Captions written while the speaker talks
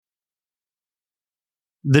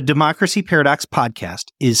The Democracy Paradox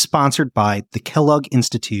podcast is sponsored by the Kellogg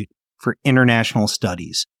Institute for International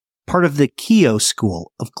Studies, part of the Keough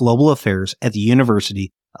School of Global Affairs at the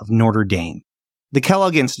University of Notre Dame. The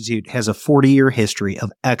Kellogg Institute has a 40-year history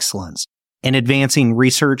of excellence in advancing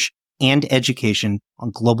research and education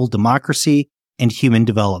on global democracy and human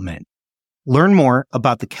development. Learn more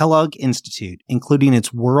about the Kellogg Institute, including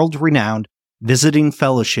its world-renowned visiting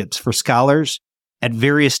fellowships for scholars at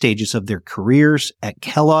various stages of their careers at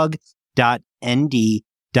kellogg.nd.edu.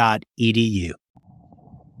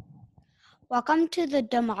 Welcome to the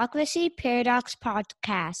Democracy Paradox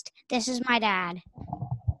podcast. This is my dad.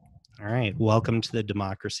 All right. Welcome to the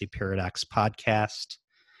Democracy Paradox podcast.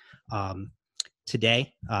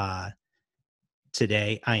 Today I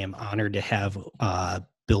am honored to have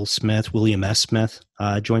Bill Smith, William S. Smith,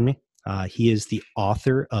 join me. He is the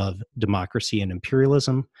author of Democracy and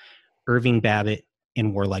Imperialism, Irving Babbitt,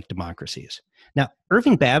 and Warlike Democracies. Now,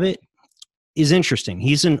 Irving Babbitt is interesting.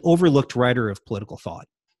 He's an overlooked writer of political thought.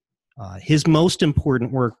 His most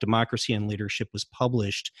important work, Democracy and Leadership, was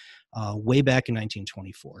published way back in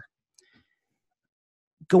 1924.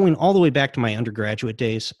 Going all the way back to my undergraduate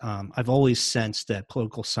days, I've always sensed that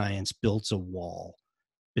political science builds a wall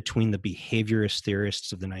between the behaviorist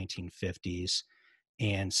theorists of the 1950s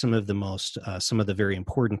and some of the very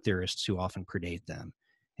important theorists who often predate them.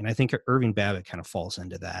 And I think Irving Babbitt kind of falls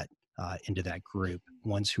into that group,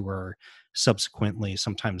 ones who are subsequently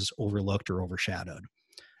sometimes overlooked or overshadowed.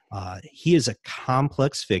 He is a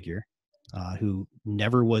complex figure who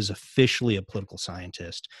never was officially a political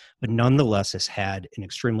scientist, but nonetheless has had an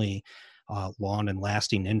extremely long and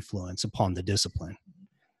lasting influence upon the discipline.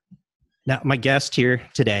 Now, my guest here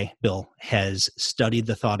today, Bill, has studied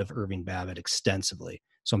the thought of Irving Babbitt extensively.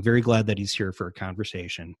 So I'm very glad that he's here for a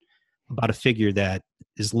conversation about a figure that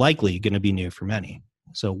is likely going to be new for many.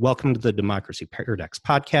 So welcome to the Democracy Paradox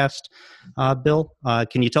podcast. Bill,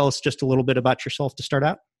 can you tell us just a little bit about yourself to start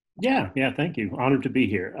out? Yeah, thank you. Honored to be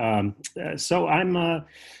here. So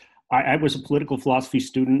I was a political philosophy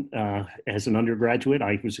student as an undergraduate.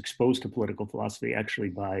 I was exposed to political philosophy actually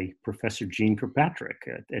by Professor Jean Kirkpatrick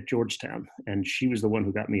at Georgetown, and she was the one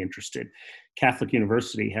who got me interested. Catholic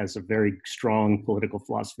University has a very strong political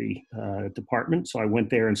philosophy department, so I went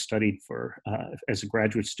there and studied as a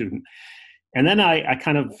graduate student. And then I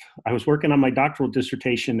was working on my doctoral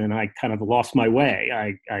dissertation, and I kind of lost my way.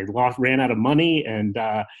 I ran out of money, and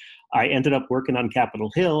I ended up working on Capitol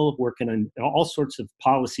Hill, working on all sorts of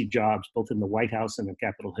policy jobs, both in the White House and in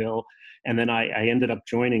Capitol Hill. And then I ended up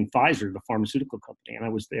joining Pfizer, the pharmaceutical company, and I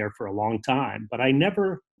was there for a long time. But I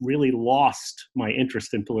never really lost my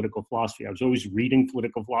interest in political philosophy. I was always reading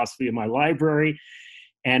political philosophy in my library.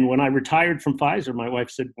 And when I retired from Pfizer, my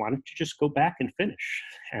wife said, "Why don't you just go back and finish?"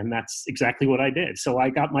 And that's exactly what I did. So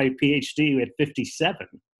I got my PhD at 57.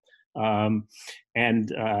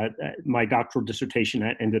 My doctoral dissertation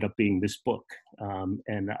ended up being this book.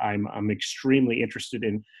 And I'm extremely interested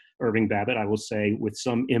in Irving Babbitt. I will say with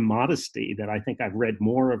some immodesty that I think I've read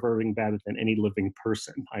more of Irving Babbitt than any living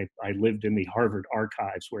person. I lived in the Harvard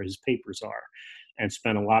archives where his papers are and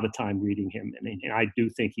spent a lot of time reading him. And I do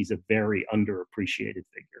think he's a very underappreciated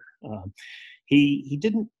figure. He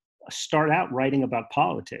didn't start out writing about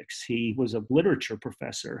politics. He was a literature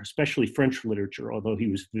professor, especially French literature, although he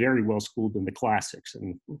was very well schooled in the classics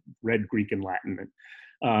and read Greek and Latin.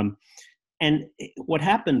 And what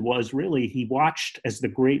happened was really he watched as the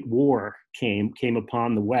Great War came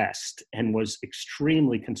upon the West and was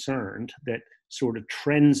extremely concerned that sort of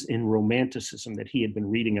trends in romanticism that he had been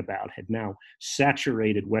reading about had now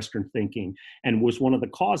saturated Western thinking and was one of the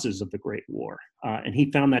causes of the Great War. And he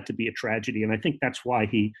found that to be a tragedy. And I think that's why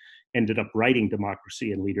he ended up writing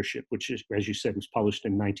Democracy and Leadership, which is, as you said, was published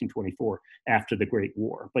in 1924 after the Great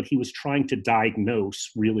War. But he was trying to diagnose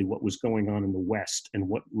really what was going on in the West and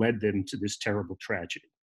what led them to this terrible tragedy.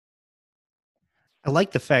 I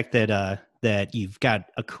like the fact that you've got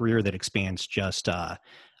a career that expands just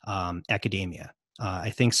academia. I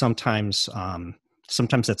think sometimes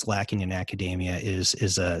that's lacking in academia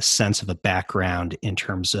is a sense of a background in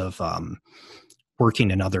terms of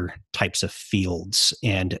working in other types of fields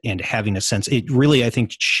and having a sense. It really, I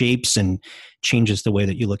think, shapes and changes the way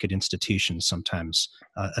that you look at institutions sometimes,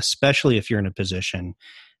 especially if you're in a position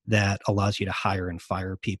that allows you to hire and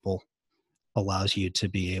fire people, allows you to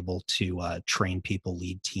be able to train people,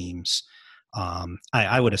 lead teams.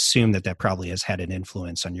 I would assume that probably has had an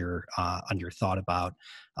influence on your thought about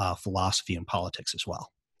philosophy and politics as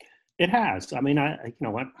well. It has. I mean,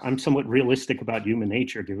 I'm somewhat realistic about human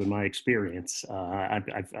nature, given my experience.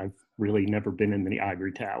 I've really never been in the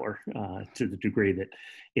ivory tower to the degree that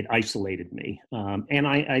it isolated me. And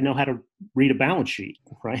I know how to read a balance sheet,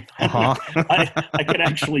 right? Uh-huh. I can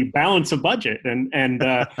actually balance a budget and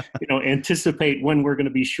anticipate when we're going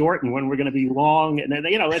to be short and when we're going to be long, and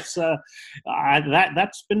it's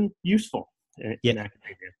that's been useful in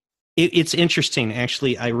academia. It's interesting,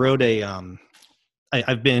 actually. I wrote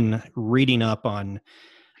I've been reading up on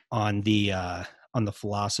the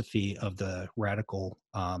philosophy of the radical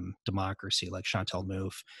democracy, like Chantal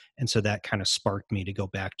Mouffe, and so that kind of sparked me to go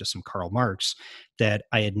back to some Karl Marx that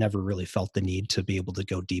I had never really felt the need to be able to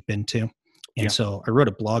go deep into. And so I wrote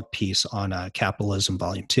a blog piece on Capitalism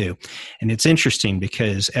Volume 2, and it's interesting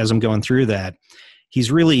because as I'm going through that,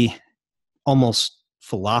 he's really almost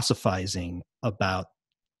philosophizing about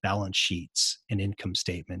balance sheets and income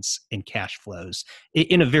statements and cash flows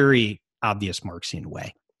in a very obvious Marxian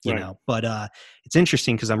way, you know. But it's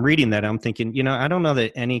interesting because I'm reading that, I'm thinking, I don't know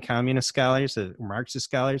that any communist scholars or Marxist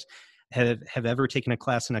scholars have ever taken a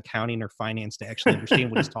class in accounting or finance to actually understand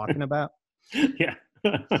what he's talking about. Yeah.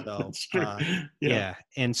 So, that's true.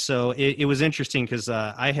 And so it was interesting because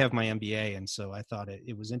I have my MBA, and so I thought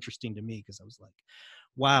it was interesting to me because I was like,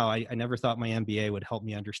 wow, I never thought my MBA would help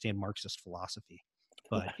me understand Marxist philosophy.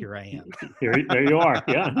 But here I am. There you are.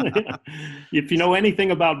 Yeah. If you know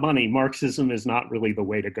anything about money, Marxism is not really the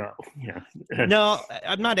way to go. Yeah. No,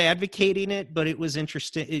 I'm not advocating it, but it was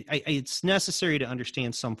interesting. It's necessary to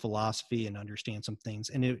understand some philosophy and understand some things.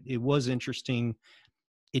 And it was interesting.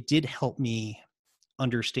 It did help me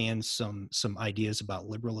understand some ideas about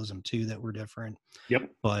liberalism too that were different. Yep.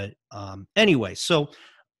 But anyway, so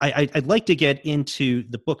I'd like to get into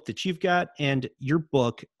the book that you've got, and your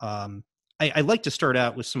book. I like to start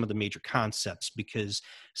out with some of the major concepts because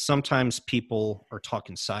sometimes people are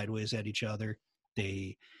talking sideways at each other.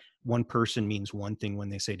 One person means one thing when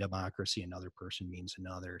they say democracy, another person means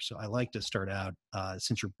another. So I like to start out,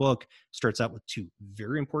 since your book starts out with two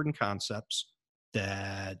very important concepts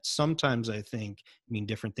that sometimes I think mean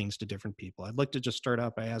different things to different people. I'd like to just start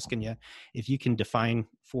out by asking you if you can define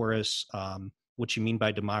for us what you mean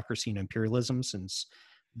by democracy and imperialism, since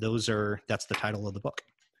that's the title of the book.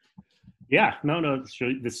 Yeah, no.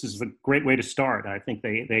 This is a great way to start. I think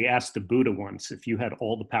they asked the Buddha once, if you had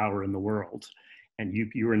all the power in the world and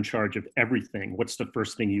you were in charge of everything, what's the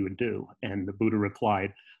first thing you would do? And the Buddha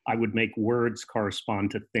replied, I would make words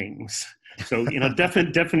correspond to things. So,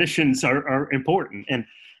 definitions are important.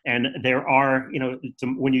 And there are,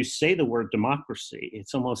 when you say the word democracy,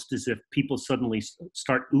 it's almost as if people suddenly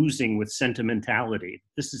start oozing with sentimentality.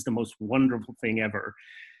 This is the most wonderful thing ever.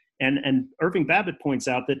 And Irving Babbitt points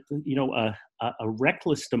out that, a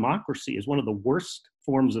reckless democracy is one of the worst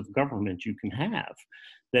forms of government you can have,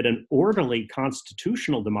 that an orderly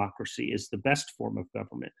constitutional democracy is the best form of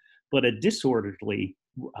government, but a disorderly,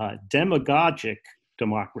 demagogic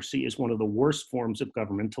democracy is one of the worst forms of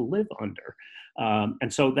government to live under.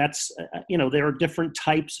 And so that's, there are different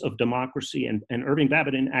types of democracy, and Irving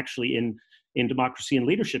Babbitt in Democracy and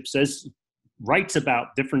Leadership writes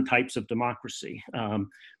about different types of democracy,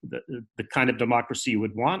 the kind of democracy you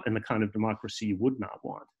would want and the kind of democracy you would not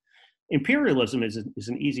want. Imperialism is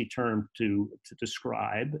an easy term to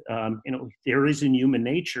describe. There is in human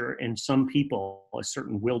nature in some people a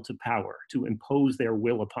certain will to power, to impose their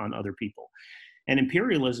will upon other people. And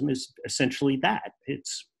imperialism is essentially that.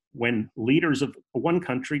 It's when leaders of one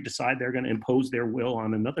country decide they're going to impose their will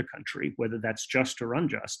on another country, whether that's just or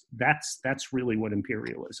unjust. That's really what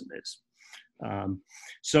imperialism is.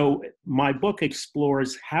 So my book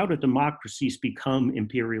explores how do democracies become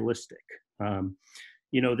imperialistic.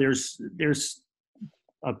 There's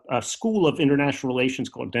a school of international relations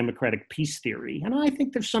called democratic peace theory, and I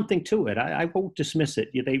think there's something to it. I won't dismiss it.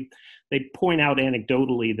 They point out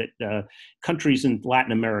anecdotally that countries in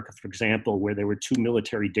Latin America, for example, where there were two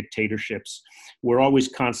military dictatorships, were always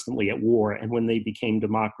constantly at war, and when they became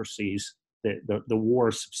democracies, the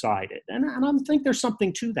war subsided. And I think there's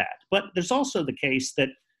something to that. But there's also the case that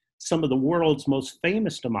some of the world's most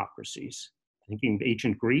famous democracies, thinking of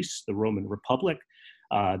ancient Greece, the Roman Republic,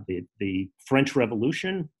 the French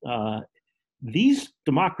Revolution, these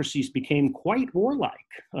democracies became quite warlike.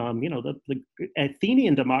 The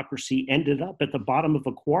Athenian democracy ended up at the bottom of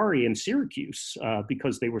a quarry in Syracuse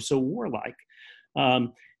because they were so warlike.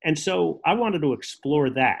 And so I wanted to explore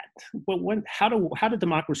that. But how do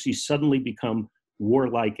democracies suddenly become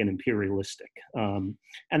warlike and imperialistic? And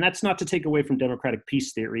that's not to take away from democratic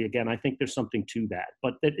peace theory. Again, I think there's something to that.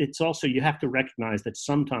 But it's also, you have to recognize that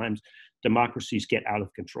sometimes democracies get out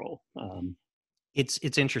of control.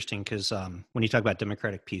 It's interesting because when you talk about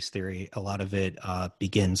democratic peace theory, a lot of it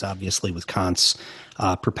begins obviously with Kant's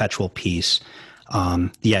perpetual peace.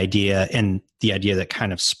 The idea that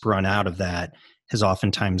kind of sprung out of that has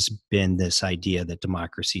oftentimes been this idea that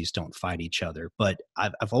democracies don't fight each other. But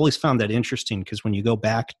I've always found that interesting because when you go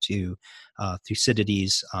back to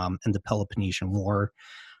Thucydides and the Peloponnesian War,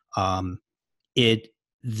 um, it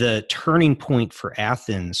the turning point for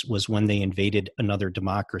Athens was when they invaded another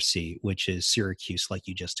democracy, which is Syracuse, like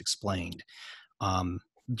you just explained. Um,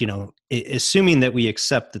 assuming that we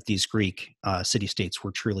accept that these Greek city-states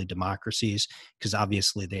were truly democracies, because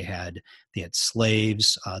obviously they had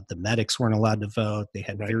slaves, the medics weren't allowed to vote, they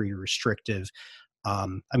had very restrictive.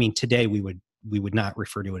 Today we would not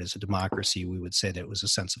refer to it as a democracy. We would say that it was a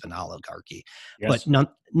sense of an oligarchy. Yes. But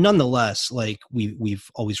nonetheless, like we've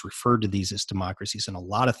always referred to these as democracies, and a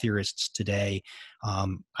lot of theorists today,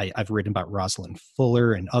 I've written about Rosalind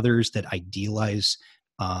Fuller and others that idealize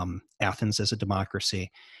Athens as a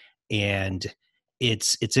democracy. And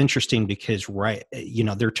it's interesting because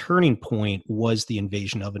their turning point was the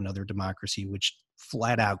invasion of another democracy, which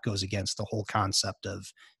flat out goes against the whole concept of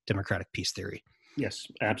democratic peace theory. Yes,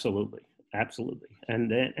 absolutely. Absolutely.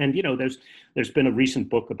 And there's been a recent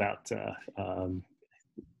book about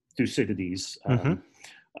Thucydides,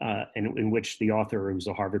 in which the author, who's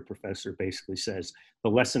a Harvard professor, basically says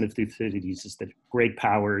the lesson of Thucydides is that great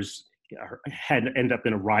powers end up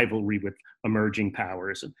in a rivalry with emerging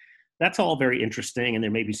powers. And that's all very interesting, and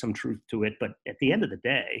there may be some truth to it. But at the end of the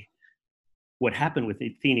day, what happened with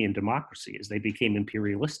Athenian democracy is they became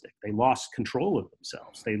imperialistic. They lost control of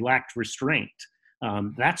themselves. They lacked restraint.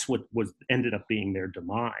 That's what ended up being their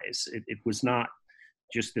demise. It was not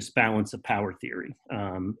just this balance of power theory.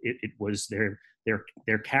 It was their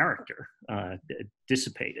character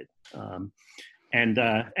dissipated. I'm an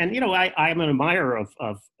admirer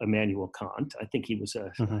of Immanuel Kant. I think he was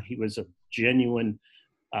a genuine,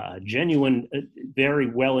 very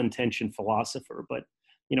well-intentioned philosopher. But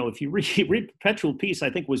if you read Perpetual Peace,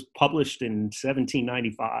 I think was published in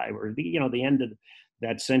 1795 or the end of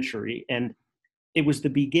that century, and it was the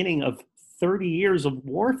beginning of 30 years of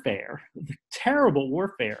warfare, terrible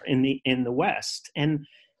warfare in the West. And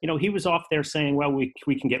he was off there saying, well, we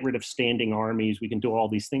can get rid of standing armies, we can do all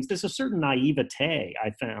these things. There's a certain naivete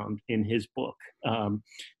I found in his book,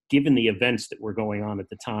 given the events that were going on at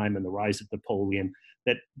the time and the rise of Napoleon,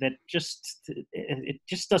 that just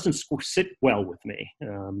doesn't sit well with me.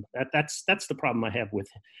 That's the problem I have with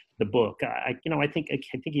the book. I think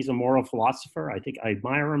he's a moral philosopher. I think I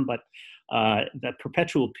admire him, but that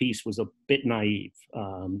Perpetual Peace was a bit naive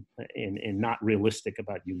and not realistic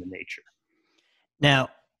about human nature. Now,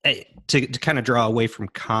 to kind of draw away from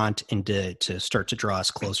Kant and to start to draw us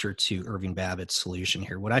closer to Irving Babbitt's solution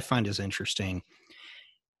here, what I find is interesting,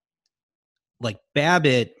 like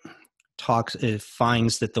Babbitt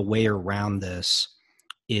finds that the way around this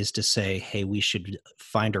is to say, hey, we should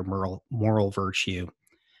find our moral virtue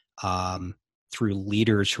through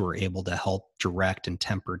leaders who are able to help direct and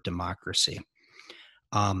temper democracy.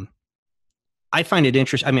 I find it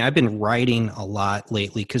interesting. I've been writing a lot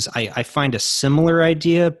lately because I find a similar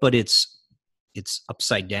idea, but it's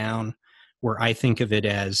upside down, where I think of it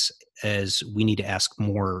as we need to ask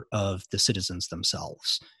more of the citizens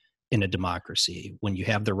themselves in a democracy. When you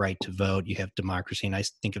have the right to vote, you have democracy. And I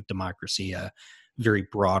think of democracy a very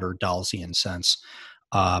broader Dallesian sense,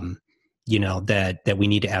 that we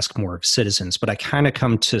need to ask more of citizens. But I kind of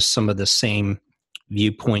come to some of the same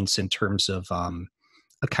viewpoints in terms of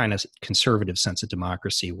a kind of conservative sense of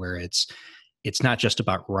democracy, where it's not just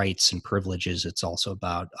about rights and privileges, it's also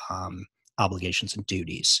about obligations and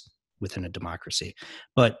duties within a democracy.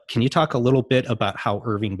 But can you talk a little bit about how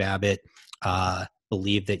Irving Babbitt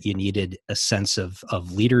believed that you needed a sense of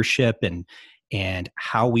leadership and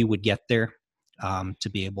how we would get there to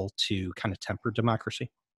be able to kind of temper democracy?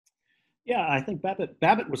 Yeah, I think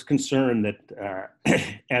Babbitt was concerned that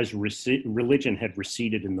as religion had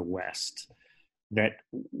receded in the West, that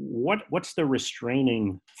what's the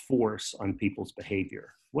restraining force on people's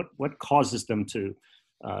behavior? What causes them to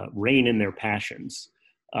rein in their passions?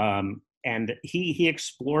 And he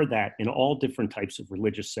explored that in all different types of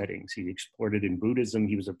religious settings. He explored it in Buddhism.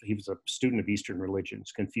 He was a student of Eastern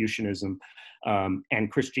religions, Confucianism,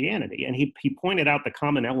 and Christianity. And he pointed out the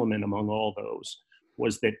common element among all those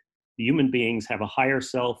was that human beings have a higher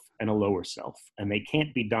self and a lower self, and they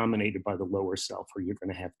can't be dominated by the lower self, or you're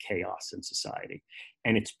going to have chaos in society.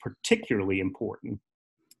 And it's particularly important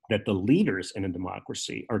that the leaders in a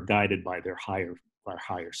democracy are guided by their higher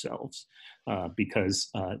selves, because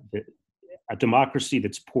A democracy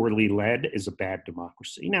that's poorly led is a bad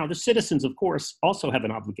democracy. Now, the citizens, of course, also have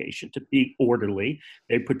an obligation to be orderly.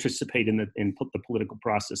 They participate in the political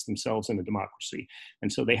process themselves in a democracy.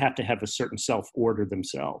 And so they have to have a certain self-order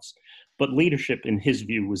themselves. But leadership, in his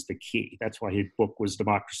view, was the key. That's why his book was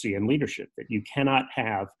Democracy and Leadership, that you cannot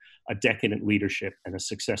have a decadent leadership and a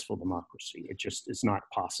successful democracy. It just is not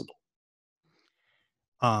possible.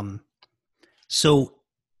 So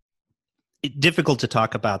difficult to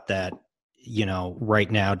talk about that, right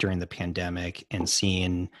now during the pandemic and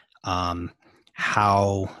seeing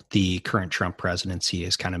how the current Trump presidency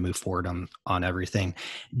has kind of moved forward on everything.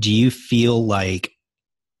 Do you feel like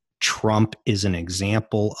Trump is an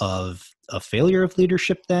example of a failure of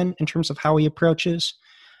leadership then in terms of how he approaches?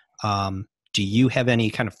 Do you have any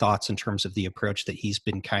kind of thoughts in terms of the approach that he's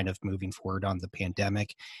been kind of moving forward on the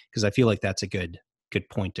pandemic? Because I feel like that's a good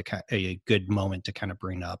point a good moment to kind of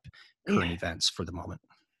bring up current events for the moment.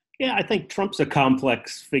 Yeah, I think Trump's a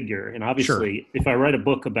complex figure. And obviously, If I write a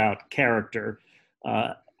book about character,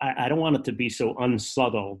 I don't want it to be so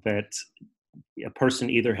unsubtle that a person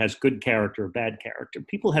either has good character or bad character.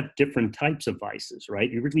 People have different types of vices,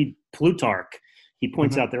 right? You read Plutarch, he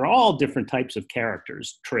points out there are all different types of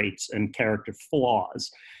characters, traits, and character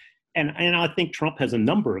flaws. And I think Trump has a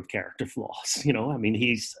number of character flaws.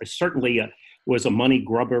 He's certainly was a money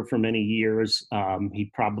grubber for many years.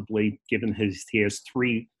 He probably, he has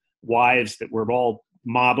 3 wives that were all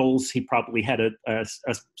models. He probably had a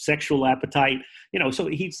sexual appetite. So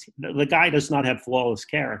the guy does not have flawless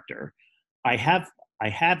character. I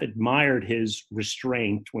have admired his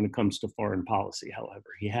restraint when it comes to foreign policy. However,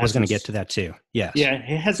 I was going to get to that too. Yes. Yeah,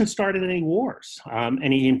 he hasn't started any wars, and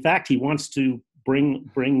in fact, he wants to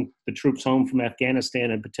bring the troops home from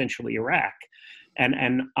Afghanistan and potentially Iraq.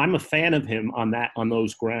 And I'm a fan of him on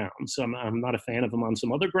those grounds. I'm not a fan of him on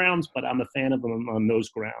some other grounds, but I'm a fan of him on those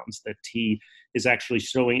grounds that he is actually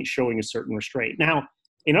showing a certain restraint. Now,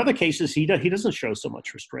 in other cases, he doesn't show so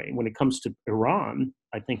much restraint. When it comes to Iran,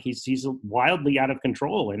 I think he's wildly out of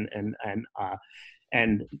control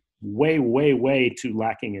and way too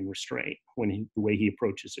lacking in restraint the way he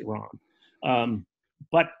approaches Iran.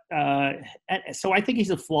 So I think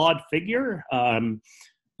he's a flawed figure.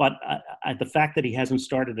 But the fact that he hasn't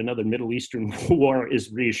started another Middle Eastern war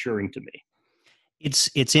is reassuring to me.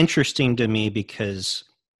 It's interesting to me because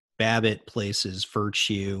Babbitt places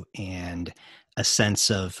virtue and a sense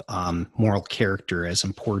of moral character as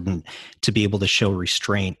important to be able to show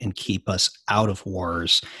restraint and keep us out of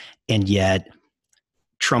wars. And yet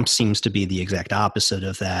Trump seems to be the exact opposite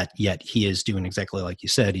of that, yet he is doing exactly like you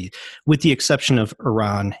said, with the exception of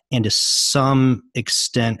Iran and to some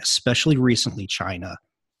extent, especially recently China.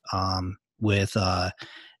 With the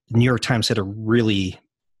New York Times had a really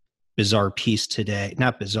bizarre piece today,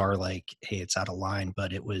 not bizarre like, hey, it's out of line,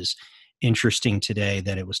 but it was interesting today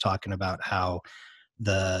that it was talking about how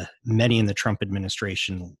many in the Trump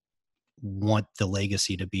administration want the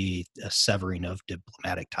legacy to be a severing of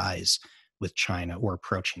diplomatic ties with China or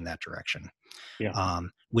approaching that direction. Yeah.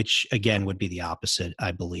 Which again would be the opposite,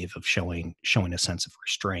 I believe, of showing a sense of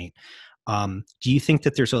restraint. Do you think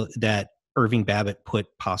that that Irving Babbitt put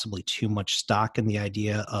possibly too much stock in the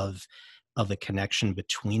idea of a connection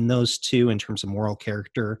between those two in terms of moral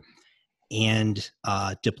character and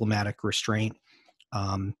diplomatic restraint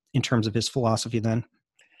in terms of his philosophy then?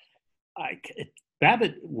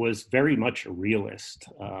 Babbitt was very much a realist.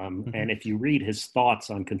 And if you read his thoughts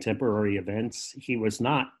on contemporary events, he was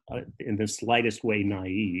not in the slightest way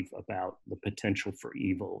naive about the potential for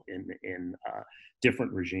evil in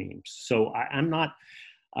different regimes. So I'm not...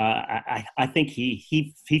 I think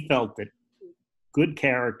he felt that good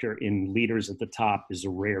character in leaders at the top is a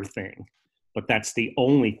rare thing, but that's the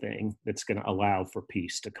only thing that's going to allow for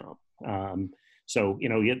peace to come. So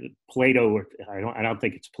Plato, I don't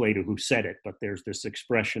think it's Plato who said it, but there's this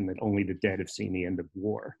expression that only the dead have seen the end of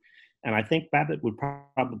war. And I think Babbitt would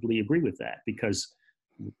probably agree with that because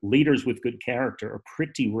leaders with good character are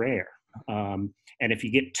pretty rare. And if you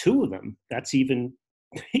get 2 of them, that's even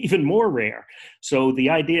more rare. So the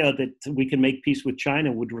idea that we can make peace with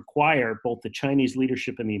China would require both the Chinese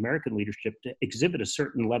leadership and the American leadership to exhibit a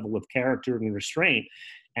certain level of character and restraint.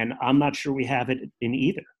 And I'm not sure we have it in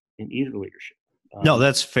either leadership. No,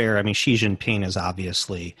 that's fair. I mean, Xi Jinping has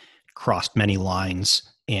obviously crossed many lines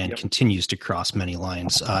and continues to cross many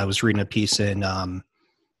lines. I was reading a piece in, I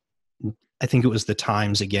think it was the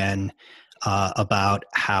Times again, about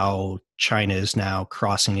how China is now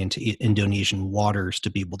crossing into Indonesian waters to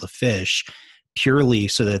be able to fish purely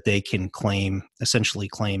so that they can essentially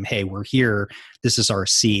claim, hey, we're here. This is our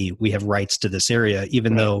sea. We have rights to this area,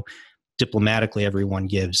 even though diplomatically everyone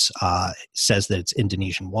says that it's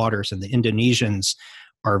Indonesian waters, and the Indonesians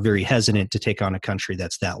are very hesitant to take on a country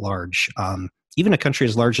that's that large. Even a country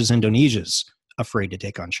as large as Indonesia's afraid to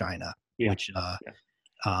take on China, which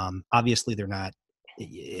obviously they're not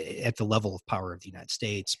at the level of power of the United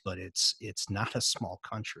States, but it's not a small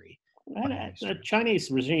country. The Chinese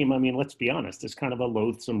regime, I mean, let's be honest, it's kind of a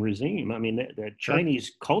loathsome regime. I mean, the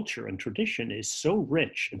Chinese culture and tradition is so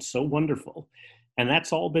rich and so wonderful, and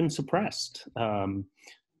that's all been suppressed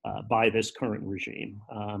by this current regime.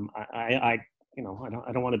 I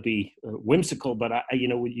don't want to be whimsical, but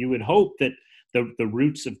you would hope that the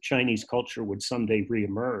roots of Chinese culture would someday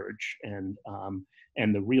reemerge,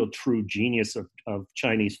 and the real true genius of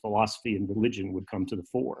Chinese philosophy and religion would come to the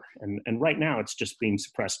fore. And right now it's just being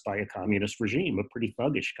suppressed by a communist regime, a pretty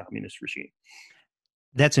thuggish communist regime.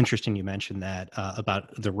 That's interesting you mentioned that about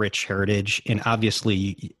the rich heritage. And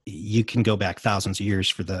obviously you can go back thousands of years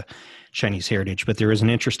for the Chinese heritage, but there was an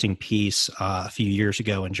interesting piece a few years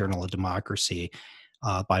ago in Journal of Democracy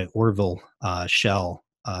by Orville Schell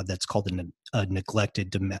that's called a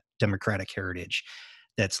Neglected Democratic Heritage.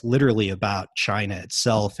 That's literally about China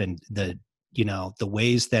itself and the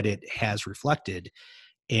ways that it has reflected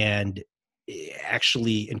and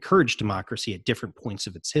actually encouraged democracy at different points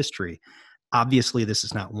of its history. Obviously, this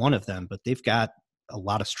is not one of them, but they've got a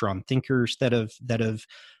lot of strong thinkers that have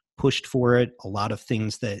pushed for it. A lot of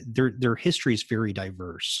things that their history is very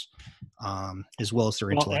diverse, as well as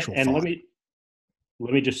their intellectual thought. And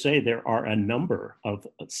let me just say, there are a number of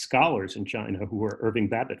scholars in China who are Irving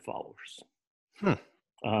Babbitt followers.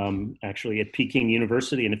 Actually, at Peking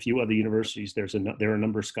University and a few other universities, there are a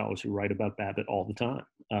number of scholars who write about Babbitt all the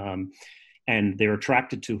time. And they're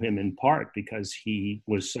attracted to him in part because he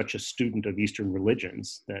was such a student of Eastern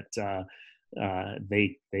religions that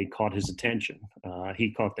they caught his attention.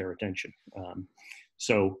 He caught their attention.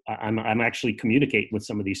 So I'm actually communicating with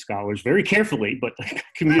some of these scholars very carefully, but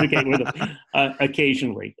communicate with them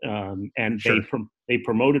occasionally. And sure. They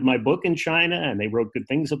promoted my book in China, and they wrote good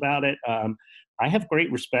things about it. I have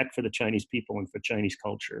great respect for the Chinese people and for Chinese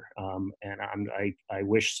culture, and I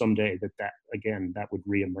wish someday that would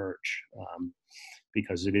reemerge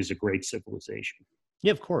because it is a great civilization.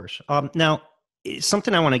 Yeah, of course. Now,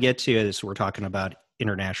 something I want to get to is we're talking about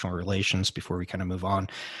international relations before we kind of move on.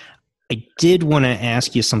 I did want to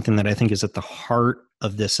ask you something that I think is at the heart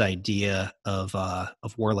of this idea of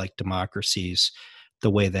warlike democracies, the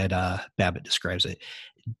way that Babbitt describes it.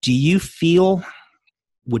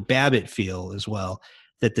 Would Babbitt feel as well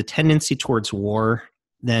that the tendency towards war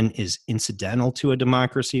then is incidental to a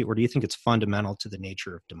democracy, or do you think it's fundamental to the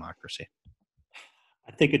nature of democracy?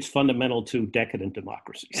 I think it's fundamental to decadent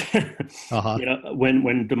democracies.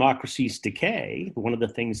 When democracies decay, one of the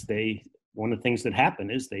things that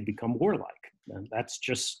happen is they become warlike. And that's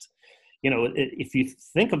just, if you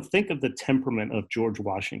think of the temperament of George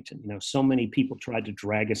Washington, so many people tried to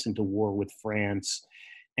drag us into war with France,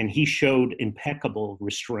 and he showed impeccable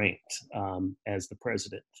restraint as the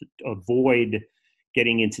president to avoid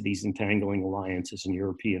getting into these entangling alliances and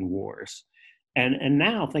European wars. And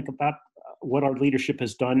now think about what our leadership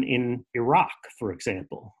has done in Iraq, for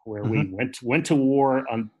example, where we went to war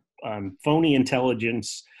on phony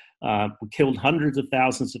intelligence. We killed hundreds of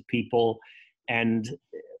thousands of people, and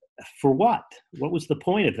for what? What was the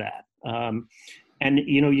point of that? And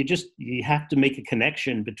you have to make a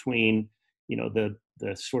connection between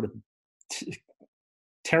the sort of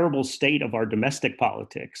terrible state of our domestic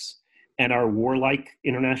politics and our warlike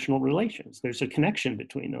international relations. There's a connection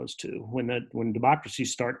between those two. When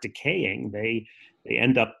democracies start decaying, they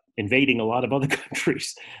end up invading a lot of other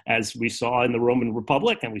countries, as we saw in the Roman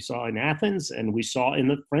Republic, and we saw in Athens, and we saw in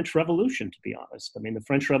the French Revolution, to be honest. I mean, the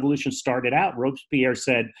French Revolution started out, Robespierre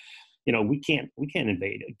said, we can't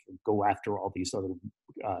invade, go after all these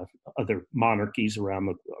other monarchies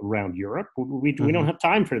around Europe. We don't have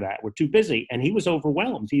time for that. We're too busy. And he was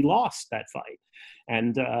overwhelmed. He lost that fight,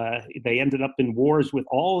 and they ended up in wars with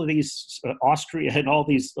all of these Austria and all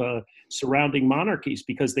these surrounding monarchies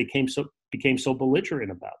because they became so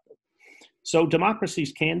belligerent about them. So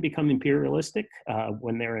democracies can become imperialistic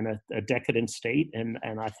when they're in a decadent state, and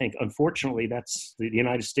I think, unfortunately, that's the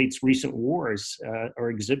United States' recent wars are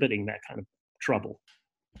exhibiting that kind of trouble.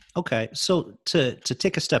 Okay, so to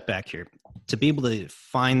take a step back here, to be able to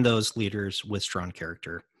find those leaders with strong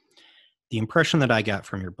character, the impression that I got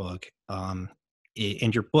from your book,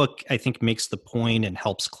 and your book, I think, makes the point and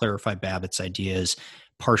helps clarify Babbitt's ideas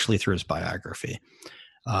partially through his biography.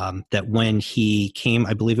 That when he came,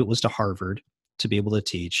 I believe it was to Harvard to be able to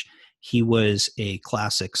teach, he was a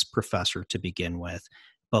classics professor to begin with,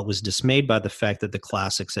 but was dismayed by the fact that the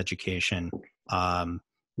classics education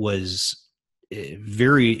was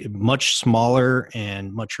very much smaller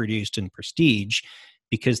and much reduced in prestige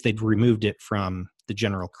because they'd removed it from the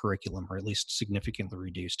general curriculum, or at least significantly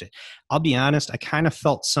reduced it. I'll be honest, I kind of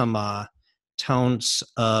felt some tones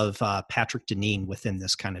of Patrick Deneen within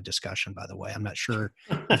this kind of discussion, by the way. I'm not sure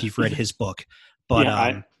if you've read his book, but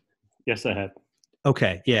yeah, yes, I have.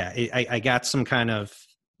 Okay. Yeah. I got some kind of,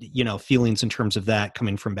 feelings in terms of that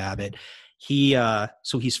coming from Babbitt.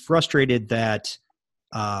 So he's frustrated that,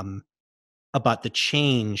 about the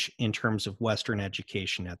change in terms of Western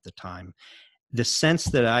education at the time. The sense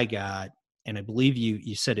that I got, and I believe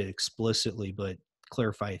you said it explicitly, but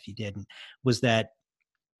clarify if you didn't, was that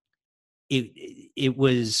it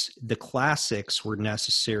was the classics were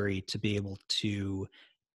necessary to be able to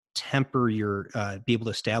temper be able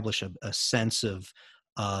to establish a sense of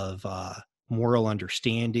moral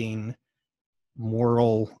understanding,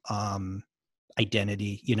 moral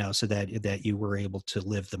identity, so that you were able to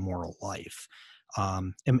live the moral life.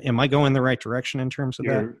 Am I going the right direction in terms of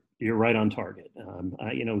that? You're right on target.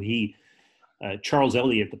 Charles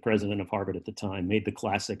Eliot, the president of Harvard at the time, made the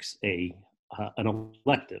classics an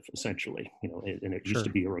elective, essentially, and it used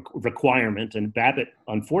to be a requirement. And Babbitt,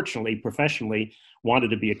 unfortunately, professionally, wanted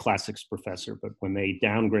to be a classics professor, but when they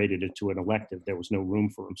downgraded it to an elective, there was no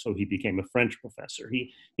room for him. So he became a French professor.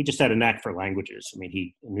 He just had a knack for languages. I mean,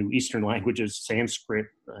 he knew Eastern languages, Sanskrit.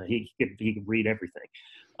 He could read everything.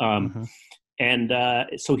 And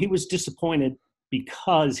so he was disappointed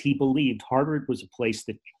because he believed Harvard was a place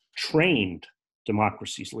that trained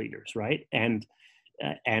democracy's leaders, right? And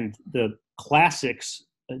the classics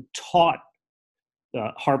taught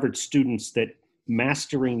Harvard students that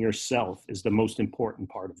mastering yourself is the most important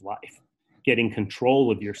part of life. Getting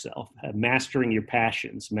control of yourself, mastering your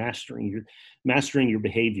passions, mastering your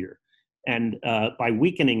behavior. And by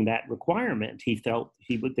weakening that requirement, he felt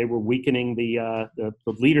they were weakening the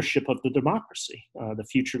leadership of the democracy, the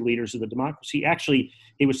future leaders of the democracy. Actually,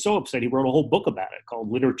 he was so upset, he wrote a whole book about it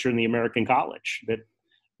called Literature in the American College that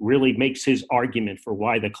really makes his argument for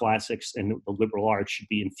why the classics and the liberal arts should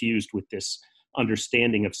be infused with this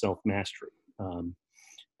understanding of self-mastery.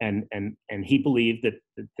 And he believed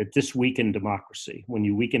that this weakened democracy. When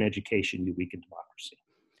you weaken education, you weaken democracy.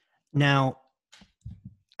 Now,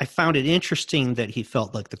 I found it interesting that he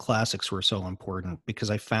felt like the classics were so important, because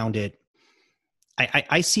I found it,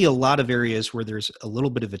 I see a lot of areas where there's a little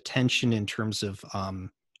bit of a tension in terms of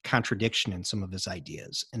contradiction in some of his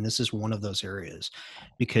ideas. And this is one of those areas,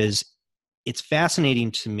 because it's fascinating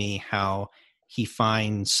to me how he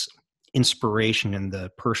finds inspiration in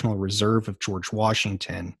the personal reserve of George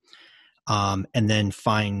Washington, and then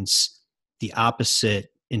finds the opposite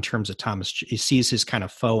in terms of he sees his kind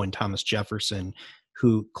of foe in Thomas Jefferson,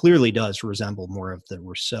 who clearly does resemble more of the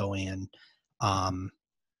Rousseauian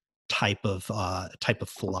type of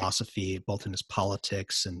philosophy, both in his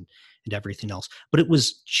politics and everything else. But it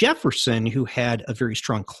was Jefferson who had a very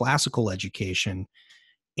strong classical education.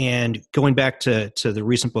 And going back to the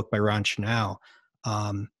recent book by Ron Chernow,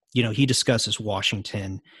 he discusses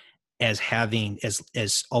Washington as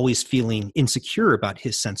always feeling insecure about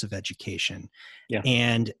his sense of education,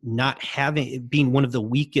 and not being one of the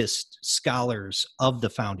weakest scholars of the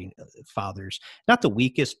founding fathers, not the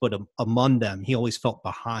weakest, but among them, he always felt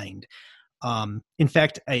behind. In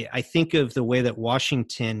fact, I think of the way that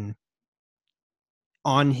Washington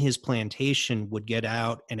on his plantation would get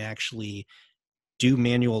out and actually do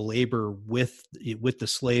manual labor with the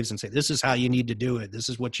slaves and say, this is how you need to do it. This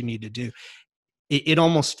is what you need to do. It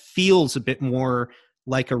almost feels a bit more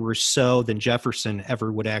like a Rousseau than Jefferson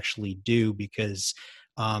ever would actually do, because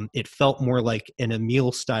it felt more like an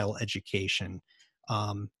Emile style education,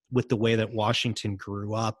 with the way that Washington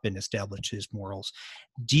grew up and established his morals.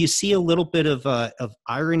 Do you see a little bit of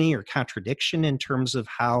irony or contradiction in terms of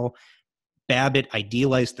how Babbitt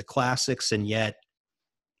idealized the classics and yet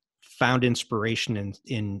found inspiration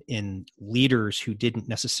in leaders who didn't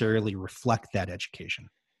necessarily reflect that education?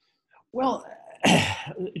 Well,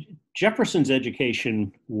 Jefferson's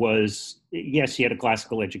education was, yes, he had a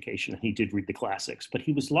classical education and he did read the classics, but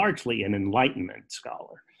he was largely an Enlightenment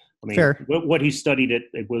scholar. I mean, Fair. What he studied at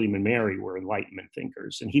William and Mary were Enlightenment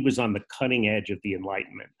thinkers, and he was on the cutting edge of the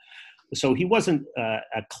Enlightenment. So he wasn't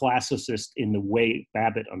a classicist in the way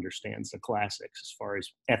Babbitt understands the classics as far as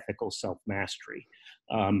ethical self-mastery.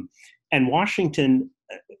 And Washington,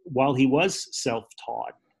 while he was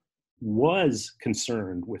self-taught, was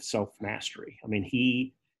concerned with self-mastery. I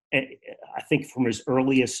mean, I think from his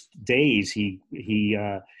earliest days, he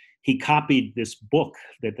copied this book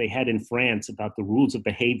that they had in France about the rules of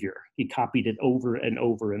behavior. He copied it over and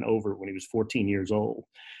over and over when he was 14 years old,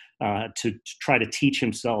 to try to teach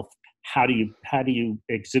himself how do you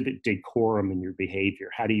exhibit decorum in your behavior?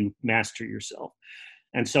 How do you master yourself?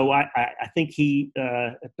 And so I think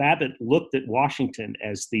Babbitt looked at Washington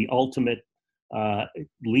as the ultimate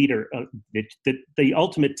leader, the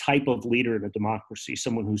ultimate type of leader in a democracy,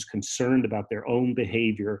 someone who's concerned about their own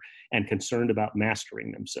behavior and concerned about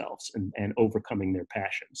mastering themselves and overcoming their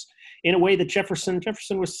passions. In a way that Jefferson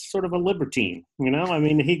was sort of a libertine, I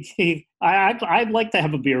mean, I'd like to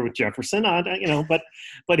have a beer with Jefferson,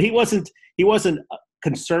 but he wasn't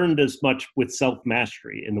concerned as much with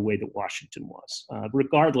self-mastery in the way that Washington was,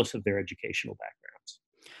 regardless of their educational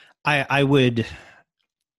backgrounds. I would.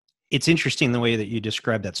 It's interesting the way that you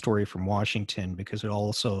describe that story from Washington, because it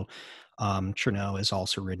also, Chernow has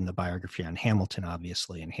also written the biography on Hamilton,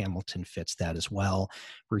 obviously, and Hamilton fits that as well,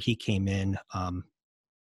 where he came in.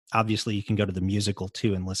 Obviously, you can go to the musical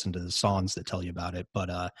too and listen to the songs that tell you about it.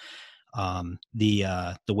 But the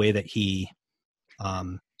way that he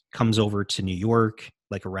comes over to New York,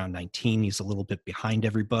 like around 19, he's a little bit behind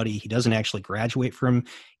everybody. He doesn't actually graduate from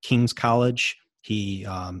King's College. He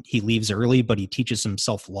leaves early, but he teaches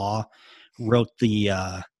himself law. Wrote the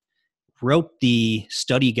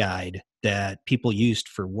study guide that people used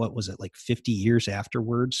for, what was it, like 50 years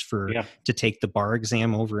afterwards to take the bar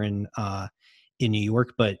exam over in New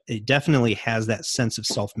York. But it definitely has that sense of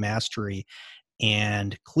self-mastery,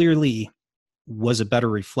 and clearly was a better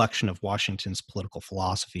reflection of Washington's political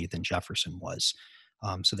philosophy than Jefferson was.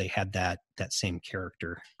 So they had that same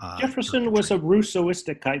character. Jefferson was a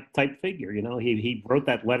Rousseauistic type figure. He wrote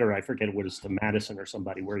that letter, I forget what it was, to Madison or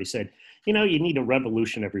somebody, where he said, you need a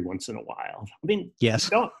revolution every once in a while. I mean, yes,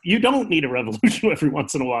 you don't need a revolution every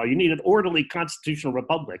once in a while. You need an orderly constitutional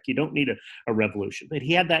republic. You don't need a revolution. But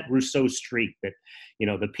he had that Rousseau streak that,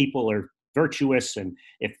 the people are virtuous, and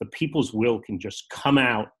if the people's will can just come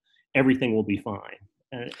out, everything will be fine.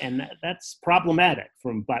 And that's problematic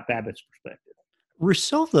from Babbitt's perspective.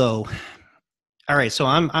 Rousseau, though, all right, so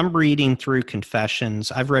I'm reading through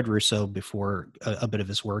Confessions. I've read Rousseau before, a bit of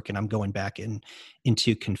his work, and I'm going back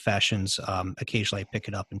into Confessions. Occasionally I pick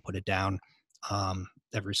it up and put it down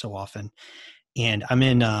every so often. And I'm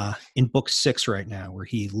in book 6 right now, where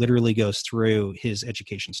he literally goes through his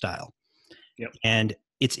education style. Yep. And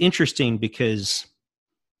it's interesting because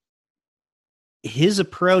his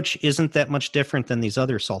approach isn't that much different than these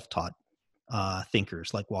other self-taught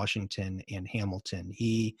thinkers like Washington and Hamilton.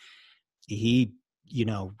 He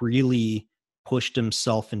really pushed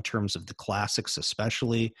himself in terms of the classics,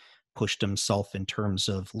 especially pushed himself in terms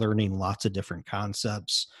of learning lots of different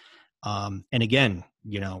concepts. And again,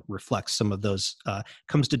 reflects some of those,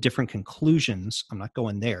 comes to different conclusions. I'm not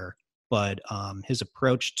going there, but his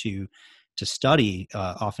approach to study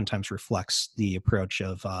oftentimes reflects the approach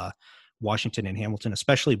of Washington and Hamilton,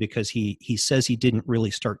 especially because he says he didn't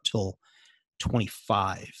really start till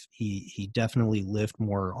 25. He definitely lived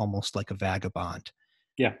more almost like a vagabond.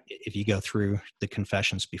 Yeah. If you go through the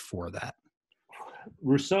Confessions before that.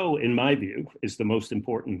 Rousseau, in my view, is the most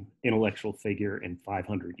important intellectual figure in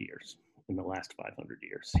the last 500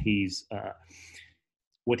 years. He's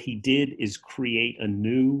what he did is create a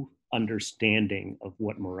new understanding of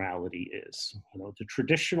what morality is. The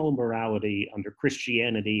traditional morality under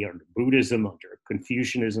Christianity, under Buddhism, under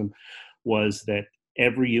Confucianism, was that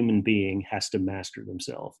every human being has to master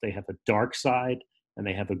themselves. They have a dark side and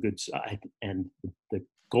they have a good side. And the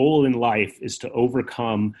goal in life is to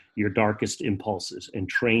overcome your darkest impulses and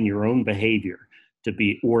train your own behavior to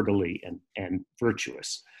be orderly and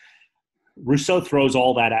virtuous. Rousseau throws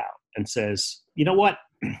all that out and says, you know what?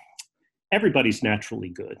 Everybody's naturally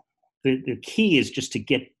good. The key is just to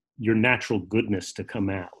get your natural goodness to come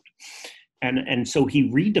out. And so he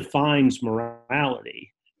redefines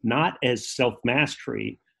morality, not as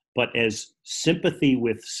self-mastery, but as sympathy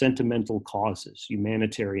with sentimental causes,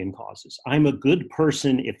 humanitarian causes. I'm a good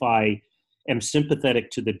person if I am sympathetic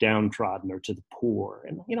to the downtrodden or to the poor.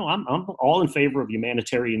 And, I'm all in favor of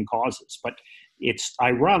humanitarian causes, but it's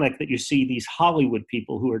ironic that you see these Hollywood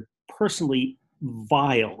people who are personally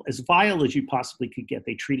vile as you possibly could get.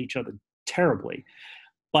 They treat each other terribly,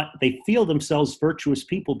 but they feel themselves virtuous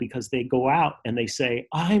people because they go out and they say,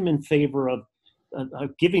 I'm in favor of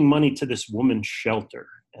giving money to this woman's shelter.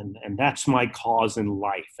 And that's my cause in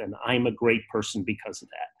life. And I'm a great person because of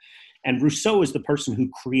that. And Rousseau is the person who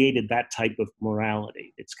created that type of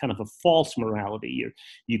morality. It's kind of a false morality.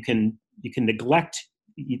 You can neglect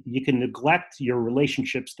your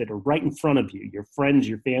relationships that are right in front of you, your friends,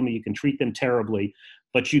 your family. You can treat them terribly,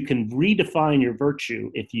 but you can redefine your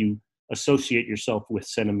virtue if you associate yourself with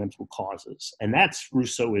sentimental causes. And that's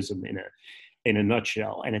Rousseauism in a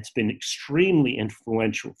nutshell. And it's been extremely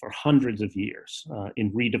influential for hundreds of years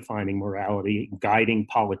in redefining morality, guiding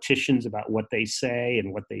politicians about what they say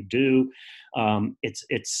and what they do.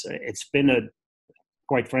 It's been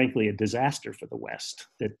quite frankly, a disaster for the West.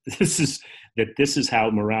 That this is how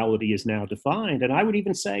morality is now defined. And I would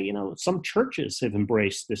even say, some churches have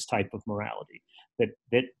embraced this type of morality.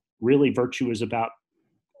 That really virtue is about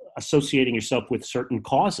associating yourself with certain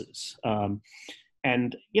causes.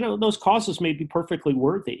 And those causes may be perfectly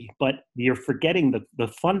worthy, but you're forgetting the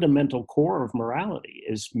fundamental core of morality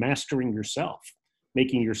is mastering yourself,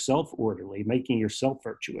 making yourself orderly, making yourself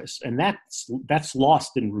virtuous, and that's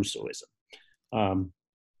lost in Rousseauism.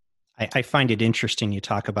 I find it interesting you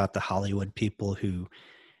talk about the Hollywood people who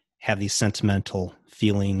have these sentimental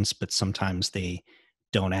feelings, but sometimes they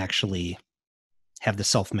don't actually have the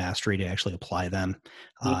self-mastery to actually apply them.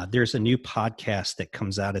 There's a new podcast that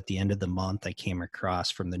comes out at the end of the month I came across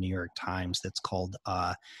from the New York Times that's called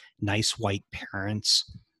Nice White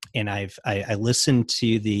Parents. And I listened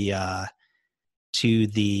to the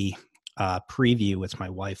preview with my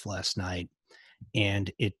wife last night,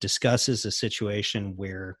 and it discusses a situation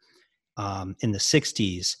where in the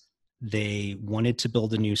 60s, they wanted to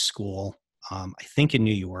build a new school, I think in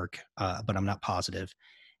New York, but I'm not positive.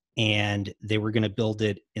 And they were going to build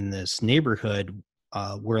it in this neighborhood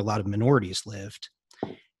where a lot of minorities lived.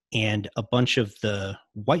 And a bunch of the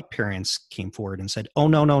white parents came forward and said, oh,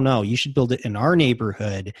 no, you should build it in our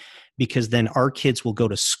neighborhood because then our kids will go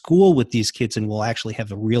to school with these kids and we'll actually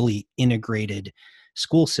have a really integrated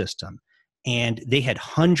school system. And they had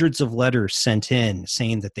hundreds of letters sent in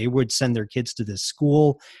saying that they would send their kids to this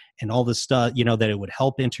school and all this stuff, that it would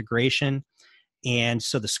help integration. And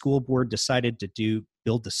so the school board decided to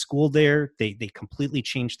build the school there. They completely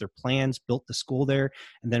changed their plans, built the school there.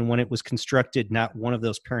 And then when it was constructed, not one of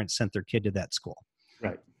those parents sent their kid to that school.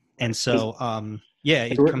 Right. And so,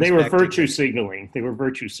 they were virtue signaling. They were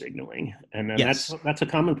virtue signaling. And yes. that's a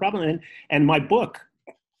common problem. And my book,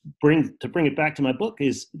 bring it back to my book,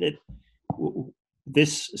 is that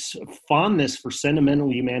this fondness for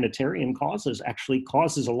sentimental humanitarian causes actually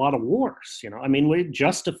causes a lot of wars. We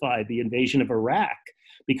justified the invasion of Iraq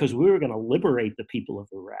because we were going to liberate the people of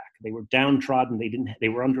Iraq. They were downtrodden. They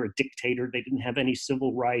were under a dictator. They didn't have any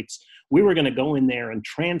civil rights. We were going to go in there and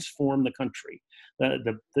transform the country.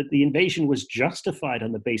 The invasion was justified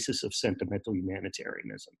on the basis of sentimental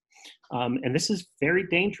humanitarianism. And this is very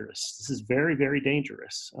dangerous. This is very, very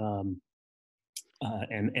dangerous.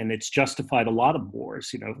 And it's justified a lot of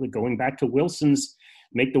wars, going back to Wilson's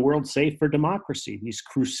make the world safe for democracy. These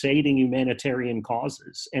crusading humanitarian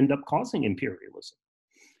causes end up causing imperialism.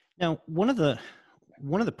 Now, one of the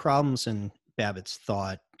problems in Babbitt's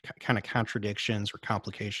thought, kind of contradictions or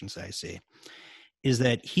complications that I see, is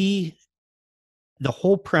that the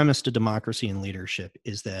whole premise to democracy and leadership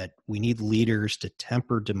is that we need leaders to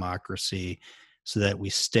temper democracy so that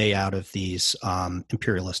we stay out of these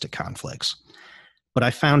imperialistic conflicts. But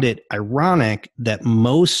I found it ironic that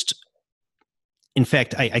in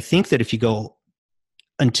fact, I think that if you go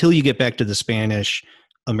until you get back to the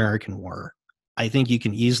Spanish-American War, I think you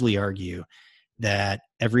can easily argue that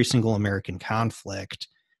every single American conflict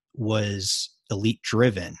was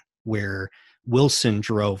elite-driven, where Wilson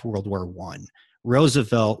drove World War I.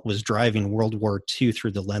 Roosevelt was driving World War II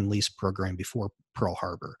through the Lend-Lease program before Pearl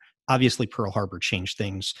Harbor. Obviously, Pearl Harbor changed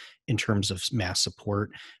things in terms of mass support,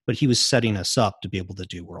 but he was setting us up to be able to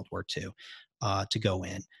do World War II, to go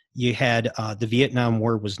in. You had the Vietnam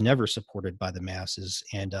War was never supported by the masses,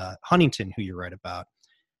 and Huntington, who you write about,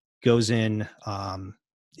 goes in,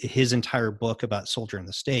 his entire book about Soldier in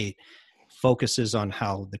the State focuses on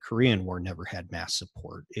how the Korean War never had mass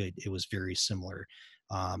support. It was very similar.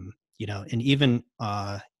 And even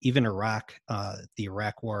Iraq, the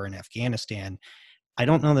Iraq War and Afghanistan, I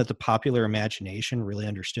don't know that the popular imagination really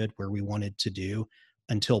understood where we wanted to do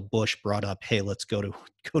until Bush brought up, hey, let's go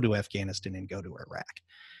to Afghanistan and go to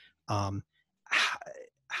Iraq.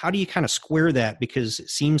 How do you kind of square that? Because it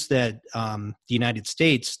seems that the United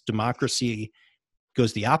States democracy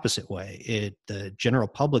goes the opposite way. The general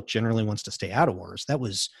public generally wants to stay out of wars. That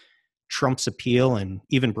was Trump's appeal, and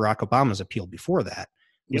even Barack Obama's appeal before that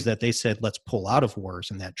was that they said, let's pull out of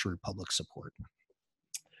wars, and that drew public support.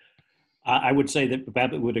 I would say that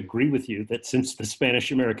Babbitt would agree with you that since the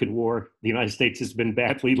Spanish-American War, the United States has been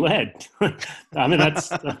badly led. I mean, that's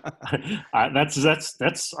the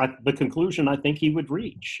conclusion I think he would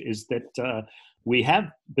reach, is that we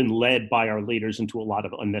have been led by our leaders into a lot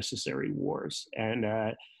of unnecessary wars, and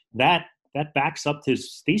that backs up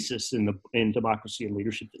his thesis in Democracy and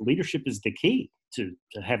Leadership. Leadership is the key to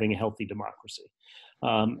having a healthy democracy.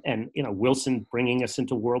 And Wilson bringing us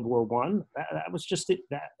into World War One, that was just it.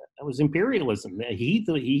 That was imperialism.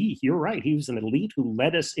 You're right. He was an elite who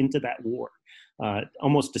led us into that war,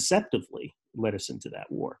 almost deceptively led us into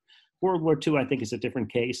that war. World War II, I think, is a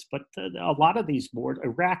different case, but a lot of these wars,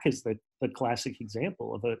 Iraq is the classic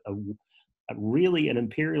example of a really an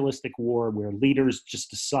imperialistic war where leaders just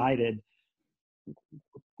decided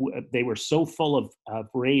they were so full of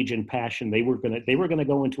rage and passion they were gonna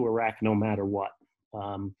go into Iraq no matter what,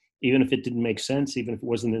 even if it didn't make sense, even if it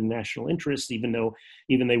wasn't in national interest, even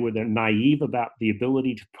they were naive about the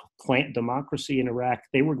ability to plant democracy in Iraq.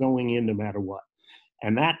 They were going in no matter what,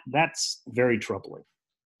 and that's very troubling.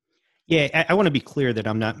 Yeah, I want to be clear that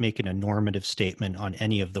I'm not making a normative statement on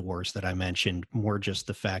any of the wars that I mentioned, more just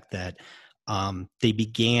the fact that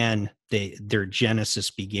their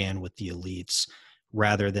genesis began with the elites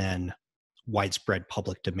rather than widespread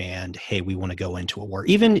public demand. Hey, we want to go into a war.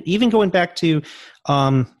 Even going back to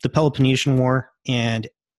the Peloponnesian War and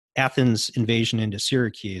Athens' invasion into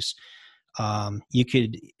Syracuse, I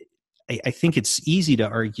think it's easy to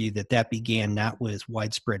argue that began not with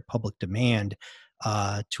widespread public demand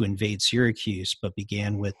to invade Syracuse, but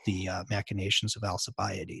began with the machinations of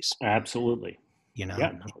Alcibiades. Absolutely.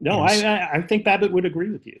 Yeah. No, I think Babbitt would agree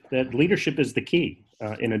with you that leadership is the key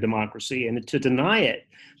in a democracy, and to deny it,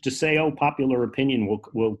 to say, "Oh, popular opinion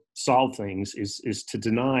will solve things," is to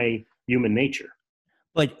deny human nature.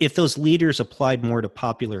 But if those leaders applied more to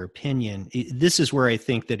popular opinion, this is where I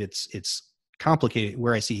think that it's complicated,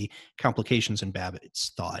 where I see complications in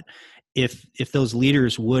Babbitt's thought. If those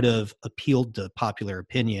leaders would have appealed to popular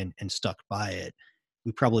opinion and stuck by it,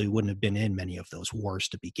 we probably wouldn't have been in many of those wars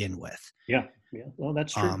to begin with. Yeah. Well,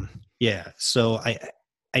 that's true. So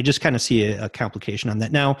I just kind of see a complication on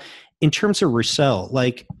that. Now, in terms of Rousseau,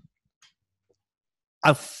 like,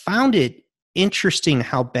 I've found it interesting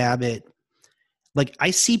how Babbitt, like,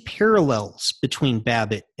 I see parallels between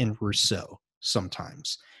Babbitt and Rousseau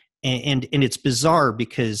sometimes, and it's bizarre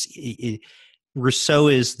because Rousseau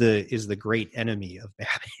is the great enemy of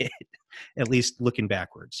Babbitt, at least looking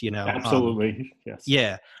backwards, Absolutely. Yes.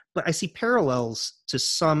 Yeah. But I see parallels to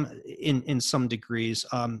some in some degrees.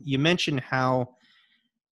 You mentioned how,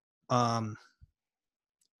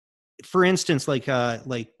 for instance, like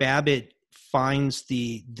Babbitt finds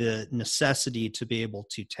the necessity to be able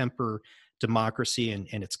to temper democracy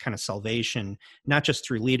and its kind of salvation, not just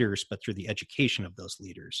through leaders, but through the education of those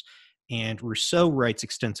leaders. And Rousseau writes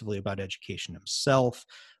extensively about education himself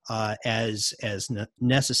as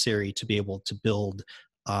necessary to be able to build,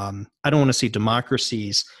 I don't want to say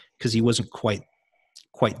democracies because he wasn't quite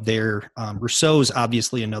there. Rousseau is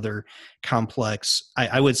obviously another complex.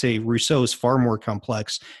 I would say Rousseau is far more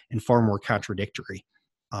complex and far more contradictory.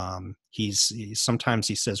 Sometimes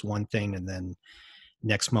he says one thing and then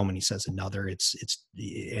next moment he says another.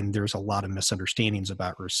 And there's a lot of misunderstandings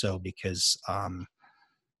about Rousseau because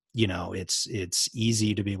it's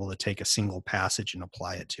easy to be able to take a single passage and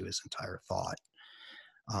apply it to his entire thought.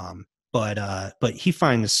 But he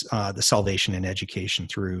finds the salvation in education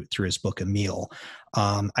through his book Emile.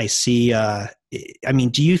 I see.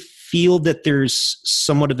 Do you feel that there's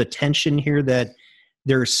somewhat of a tension here, that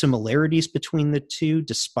there are similarities between the two,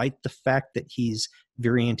 despite the fact that he's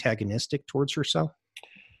very antagonistic towards Rousseau?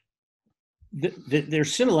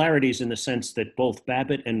 There's similarities in the sense that both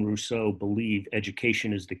Babbitt and Rousseau believe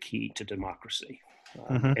education is the key to democracy.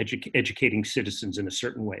 Educating citizens in a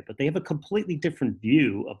certain way, but they have a completely different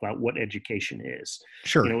view about what education is.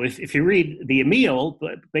 Sure. If you read the Emile,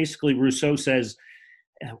 basically Rousseau says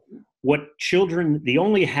the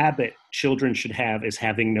only habit children should have is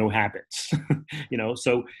having no habits.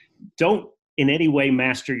 So don't in any way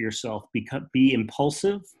master yourself. Be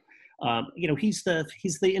impulsive. He's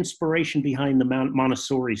the inspiration behind the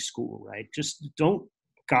Montessori school, right? Just don't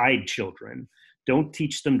guide children. Don't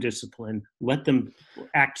teach them discipline. Let them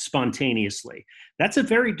act spontaneously. That's a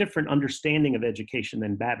very different understanding of education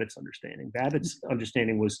than Babbitt's understanding. Babbitt's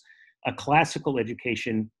understanding was a classical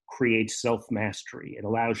education creates self-mastery. It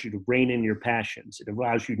allows you to rein in your passions. It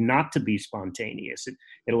allows you not to be spontaneous.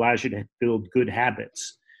 It allows you to build good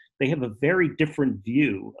habits. They have a very different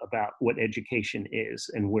view about what education is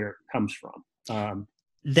and where it comes from.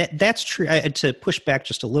 That's true. To push back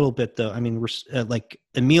just a little bit, though, like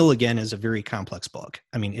Emile again is a very complex book.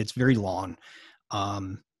 It's very long,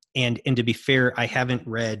 and to be fair, I haven't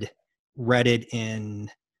read it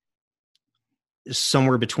in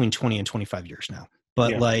somewhere between 20 and 25 years now.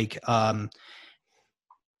 But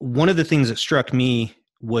one of the things that struck me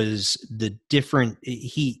was the different.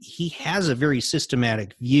 He has a very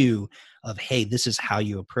systematic view of, hey, this is how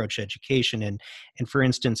you approach education. And for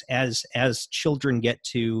instance, as children get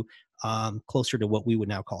to closer to what we would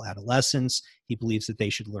now call adolescence. He believes that they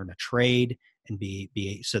should learn a trade and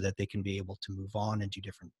be so that they can be able to move on and do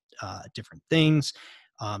different things.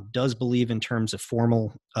 Does believe in terms of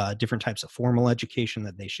formal, different types of formal education,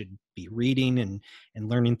 that they should be reading and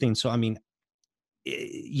learning things. So, I mean,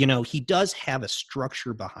 he does have a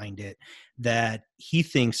structure behind it that he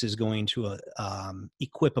thinks is going to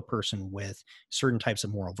equip a person with certain types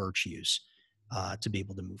of moral virtues to be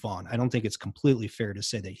able to move on. I don't think it's completely fair to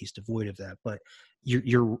say that he's devoid of that, but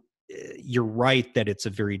you're right that it's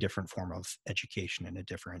a very different form of education and a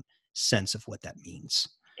different sense of what that means.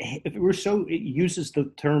 Rousseau uses the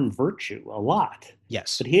term virtue a lot.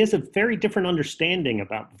 Yes. But he has a very different understanding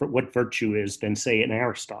about what virtue is than, say, an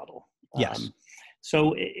Aristotle. Yes.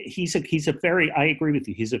 So he's a very, I agree with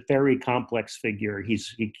you, he's a very complex figure.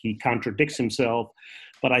 He contradicts himself.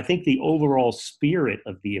 But I think the overall spirit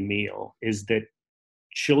of the Emile is that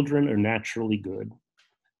children are naturally good.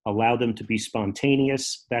 Allow them to be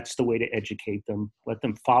spontaneous. That's the way to educate them. Let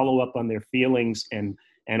them follow up on their feelings, and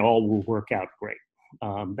all will work out great.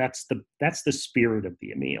 That's the spirit of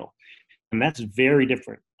the Emile, and that's very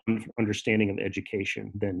different understanding of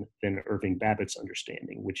education than Irving Babbitt's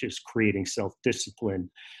understanding, which is creating self-discipline,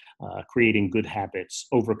 creating good habits,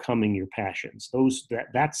 overcoming your passions.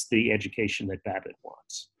 That's the education that Babbitt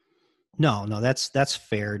wants. No, that's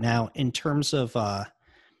fair. Now, in terms of, I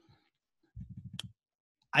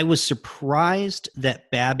was surprised that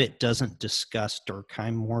Babbitt doesn't discuss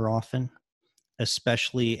Durkheim more often,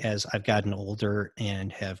 especially as I've gotten older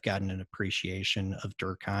and have gotten an appreciation of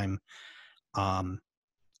Durkheim.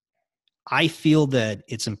 I feel that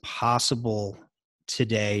it's impossible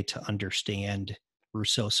today to understand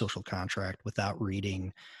Rousseau's Social Contract without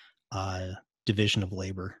reading Division of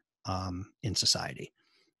Labor in Society.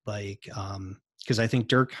 Because I think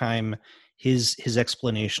Durkheim, his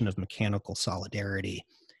explanation of mechanical solidarity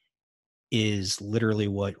is literally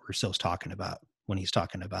what Rousseau's talking about when he's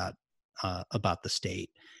talking about the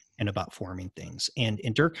state and about forming things. And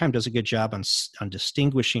Durkheim does a good job on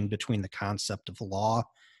distinguishing between the concept of law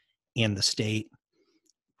and the state,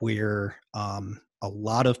 where a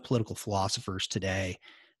lot of political philosophers today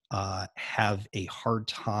have a hard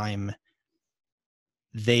time.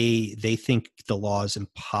 They think the law is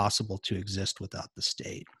impossible to exist without the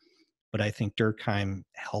state. But I think Durkheim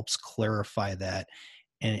helps clarify that.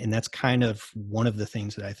 And that's kind of one of the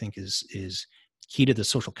things that I think is key to the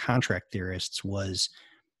social contract theorists, was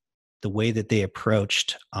the way that they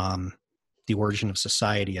approached the origin of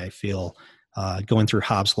society. I feel going through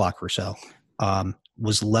Hobbes, Locke, Rousseau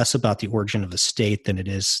was less about the origin of the state than it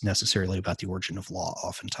is necessarily about the origin of law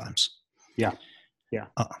oftentimes. Yeah.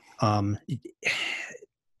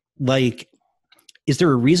 Is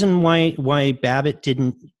there a reason why Babbitt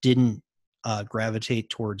didn't gravitate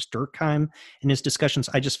towards Durkheim in his discussions?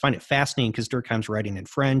 I just find it fascinating because Durkheim's writing in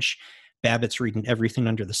French, Babbitt's reading everything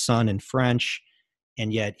under the sun in French,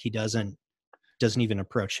 and yet he doesn't even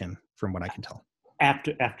approach him, from what I can tell.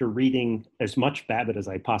 After reading as much Babbitt as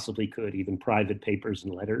I possibly could, even private papers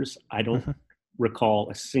and letters, I don't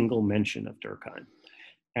recall a single mention of Durkheim.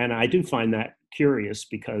 And I do find that curious,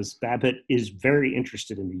 because Babbitt is very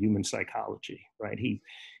interested in the human psychology, right?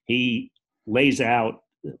 He lays out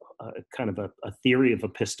kind of a theory of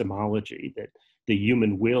epistemology, that the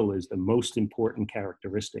human will is the most important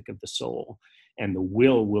characteristic of the soul, and the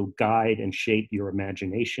will guide and shape your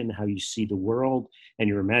imagination, how you see the world, and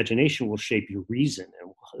your imagination will shape your reason,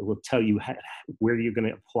 and it will tell you where you're going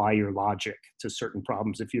to apply your logic to certain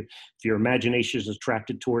problems. If your imagination is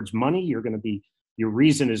attracted towards money, your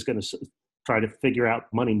reason is going to try to figure out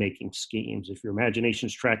money-making schemes. If your imagination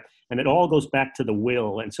is tracked, and it all goes back to the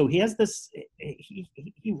will. And so he has this,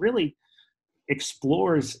 he really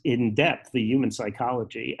explores in depth the human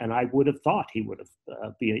psychology. And I would have thought he would have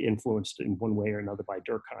been influenced in one way or another by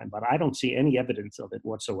Durkheim, but I don't see any evidence of it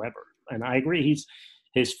whatsoever. And I agree,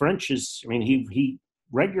 his French is, I mean, he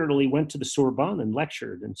regularly went to the Sorbonne and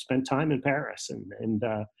lectured and spent time in Paris. And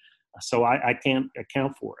so I can't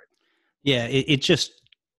account for it. Yeah, it just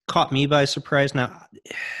caught me by surprise. Now,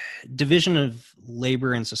 Division of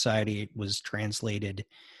Labor and Society was translated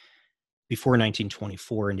before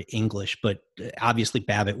 1924 into English, but obviously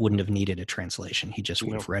Babbitt wouldn't have needed a translation. He just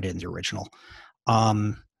would have read it in the original.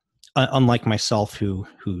 Unlike myself, who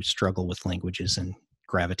struggle with languages and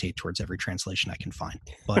gravitate towards every translation I can find.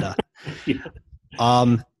 But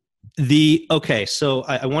so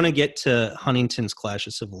I want to get to Huntington's Clash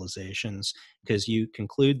of Civilizations, because you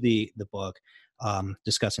conclude the book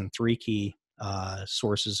discussing three key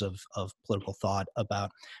sources of political thought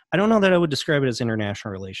about, I don't know that I would describe it as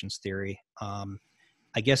international relations theory.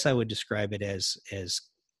 I guess I would describe it as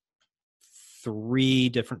three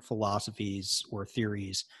different philosophies or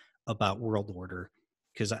theories about world order,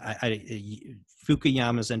 because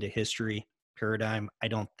Fukuyama's into history paradigm, I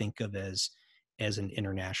don't think of as an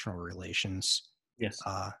international relations Yes.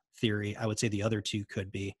 theory. I would say the other two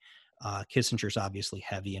could be. Kissinger's obviously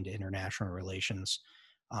heavy into international relations,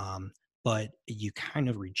 but you kind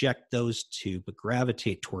of reject those two, but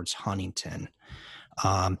gravitate towards Huntington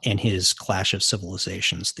and his Clash of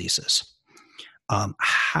Civilizations thesis.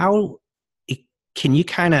 Can you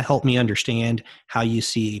kind of help me understand how you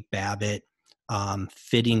see Babbitt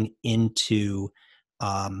fitting into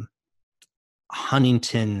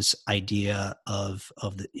Huntington's idea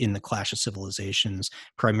in the Clash of Civilizations,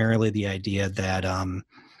 primarily the idea that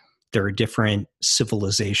there are different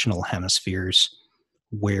civilizational hemispheres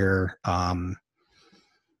where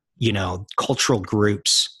cultural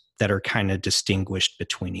groups that are kind of distinguished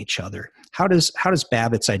between each other. How does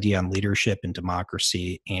Babbitt's idea on leadership and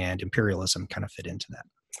democracy and imperialism kind of fit into that?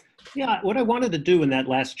 Yeah, what I wanted to do in that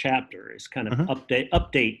last chapter is kind of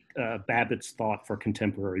update Babbitt's thought for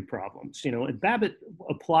contemporary problems. And Babbitt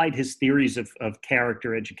applied his theories of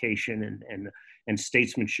character education and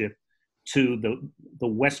statesmanship to the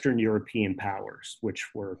Western European powers,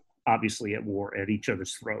 which were obviously at war at each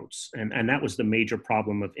other's throats. And that was the major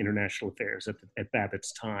problem of international affairs at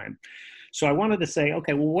Babbitt's time. So I wanted to say,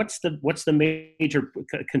 okay, well, what's the major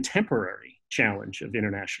contemporary challenge of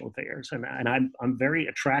international affairs? And I'm very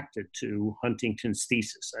attracted to Huntington's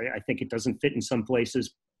thesis. I think it doesn't fit in some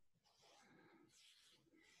places,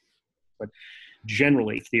 but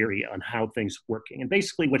generally theory on how things are working. And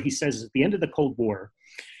basically what he says is at the end of the Cold War,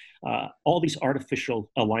 all these artificial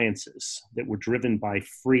alliances that were driven by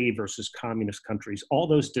free versus communist countries, all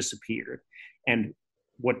those disappeared. And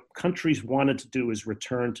what countries wanted to do is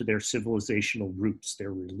return to their civilizational roots,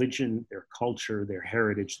 their religion, their culture, their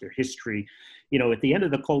heritage, their history. At the end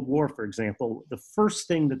of the Cold War, for example, the first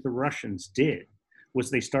thing that the Russians did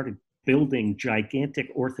was they started building gigantic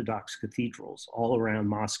Orthodox cathedrals all around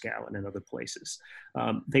Moscow and in other places.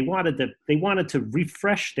 They wanted to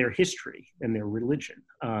refresh their history and their religion.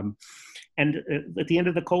 And at the end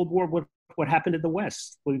of the Cold War, what happened in the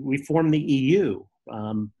West? We formed the EU.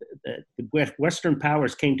 The Western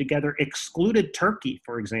powers came together, excluded Turkey,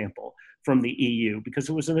 for example, from the EU because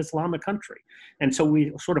it was an Islamic country. And so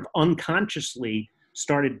we sort of unconsciously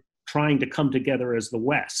started trying to come together as the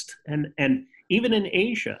West. And even in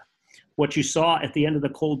Asia, what you saw at the end of the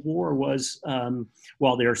Cold War was,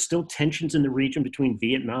 while there are still tensions in the region between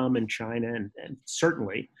Vietnam and China, and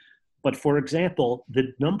certainly, but for example,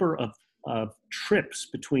 the number of trips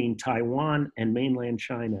between Taiwan and mainland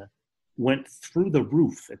China went through the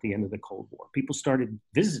roof at the end of the Cold War. People started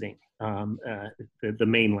visiting the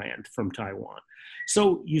mainland from Taiwan.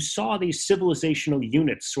 So you saw these civilizational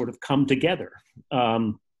units sort of come together.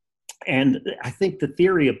 And I think the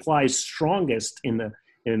theory applies strongest in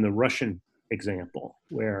the Russian example,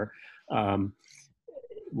 where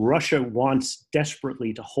Russia wants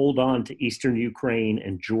desperately to hold on to Eastern Ukraine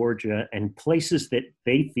and Georgia and places that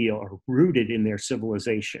they feel are rooted in their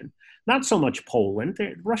civilization. Not so much Poland.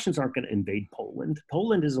 The Russians aren't going to invade Poland.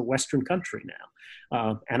 Poland is a Western country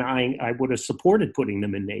now, and I would have supported putting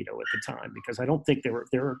them in NATO at the time because I don't think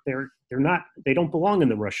they don't belong in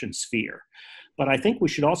the Russian sphere. But I think we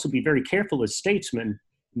should also be very careful as statesmen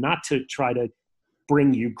not to try to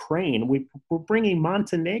bring Ukraine. We're bringing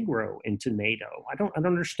Montenegro into NATO. I don't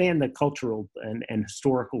understand the cultural and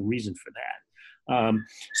historical reason for that.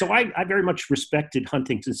 So I very much respected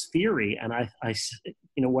Huntington's theory, and I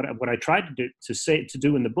what I tried to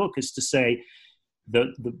do in the book is to say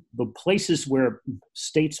the places where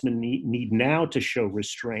statesmen need now to show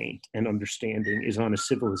restraint and understanding is on a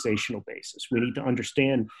civilizational basis. We need to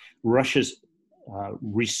understand Russia's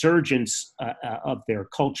resurgence of their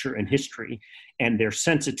culture and history and their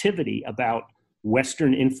sensitivity about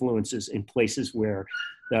Western influences in places where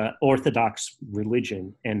the Orthodox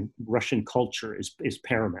religion and Russian culture is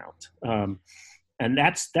paramount. And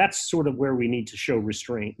that's sort of where we need to show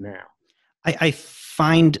restraint now. I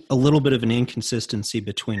find a little bit of an inconsistency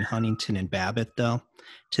between Huntington and Babbitt, though,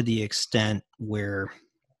 to the extent where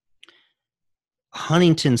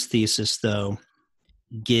Huntington's thesis, though,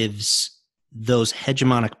 gives those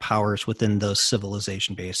hegemonic powers within those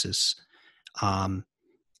civilization bases,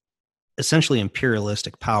 essentially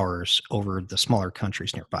imperialistic powers over the smaller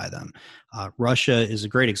countries nearby them. Russia is a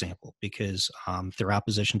great example because their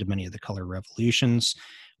opposition to many of the color revolutions,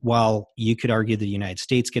 while you could argue the United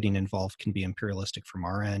States getting involved can be imperialistic from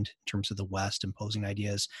our end in terms of the West imposing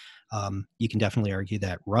ideas, you can definitely argue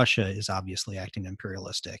that Russia is obviously acting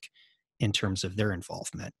imperialistic in terms of their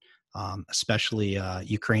involvement. Especially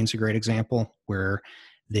Ukraine's a great example where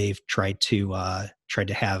They've tried to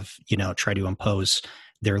have, try to impose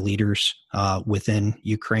their leaders within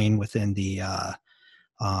Ukraine, within the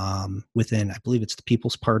within, I believe it's the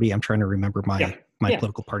People's Party. I'm trying to remember my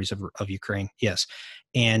political parties of Ukraine. Yes,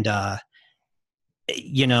 and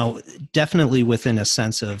definitely within a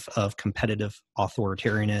sense of competitive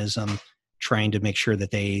authoritarianism, trying to make sure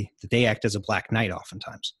that they act as a black knight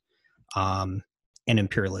oftentimes, and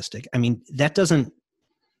imperialistic. I mean,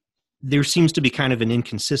 there seems to be kind of an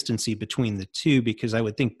inconsistency between the two, because I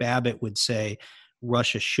would think Babbitt would say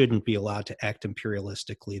Russia shouldn't be allowed to act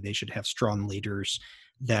imperialistically. They should have strong leaders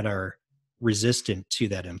that are resistant to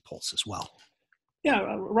that impulse as well.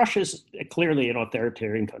 Yeah, Russia's clearly an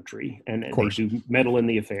authoritarian country, and they do meddle in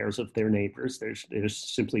the affairs of their neighbors. There's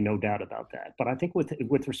simply no doubt about that. But I think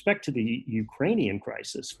with respect to the Ukrainian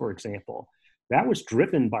crisis, for example, that was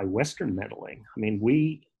driven by Western meddling. I mean,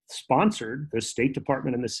 the State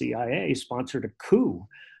Department and the CIA sponsored a coup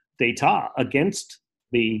d'etat against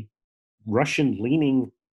the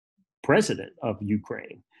Russian-leaning president of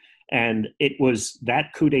Ukraine. And it was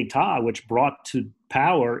that coup d'etat which brought to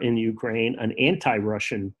power in Ukraine an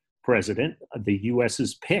anti-Russian president, the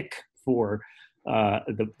U.S.'s pick for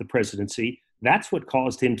the presidency. That's what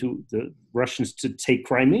caused the Russians to take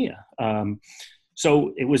Crimea.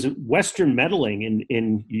 So it was Western meddling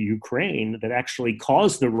in Ukraine that actually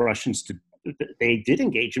caused the Russians they did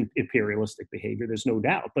engage in imperialistic behavior, there's no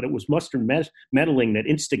doubt, but it was Western meddling that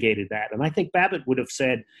instigated that. And I think Babbitt would have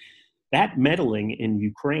said, that meddling in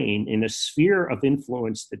Ukraine in a sphere of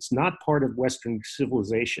influence that's not part of Western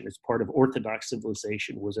civilization, it's part of Orthodox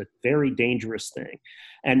civilization, was a very dangerous thing.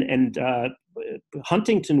 And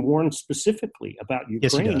Huntington warned specifically about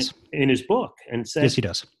Ukraine in his book and said, yes, he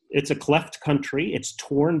does. It's a cleft country. It's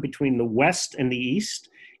torn between the West and the East.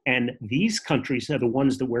 And these countries are the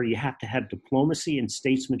ones where you have to have diplomacy and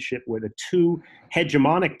statesmanship, where the two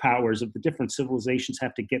hegemonic powers of the different civilizations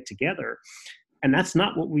have to get together. And that's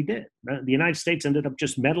not what we did. The United States ended up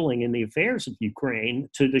just meddling in the affairs of Ukraine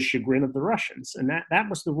to the chagrin of the Russians. And that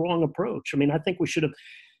was the wrong approach. I mean, I think we should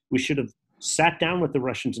have sat down with the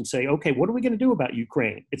Russians and say, okay, what are we going to do about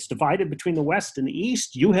Ukraine? It's divided between the West and the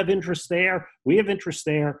East. You have interests there. We have interests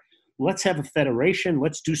there. Let's have a federation.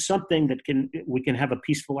 Let's do something that we can have a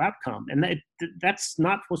peaceful outcome. And that's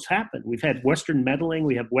not what's happened. We've had Western meddling.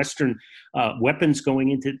 We have Western weapons going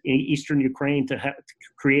into Eastern Ukraine to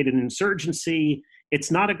create an insurgency. It's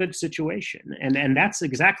not a good situation. And that's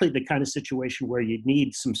exactly the kind of situation where you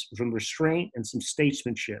need some restraint and some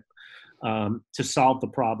statesmanship to solve the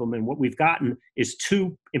problem. And what we've gotten is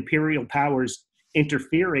two imperial powers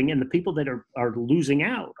interfering, and the people that are losing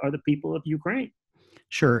out are the people of Ukraine.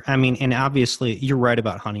 Sure. I mean, and obviously you're right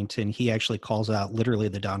about Huntington. He actually calls out literally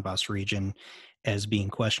the Donbass region as being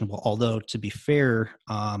questionable. Although, to be fair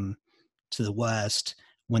to the West,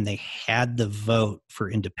 when they had the vote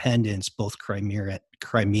for independence, both Crimea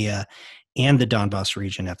and the Donbass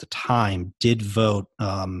region at the time did vote,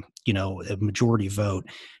 a majority vote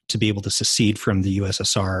to be able to secede from the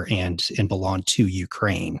USSR and belong to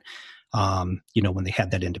Ukraine. When they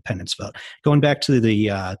had that independence vote. Going back to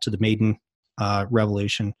the Maidan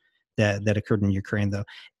revolution that occurred in Ukraine, though,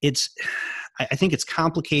 I think it's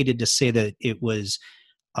complicated to say that it was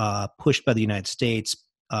pushed by the United States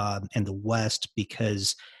and the West,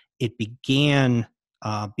 because it began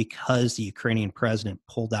because the Ukrainian president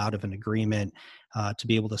pulled out of an agreement to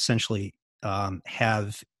be able to essentially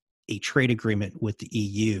have a trade agreement with the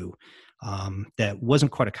EU that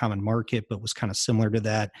wasn't quite a common market, but was kind of similar to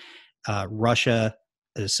that. Russia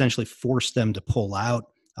essentially forced them to pull out.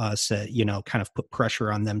 Kind of put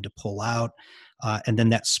pressure on them to pull out. And then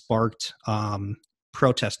that sparked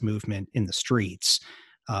protest movement in the streets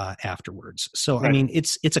afterwards. So, right. I mean,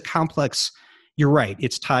 it's a complex, you're right.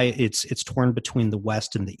 It's torn between the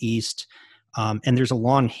West and the East. And there's a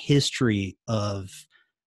long history of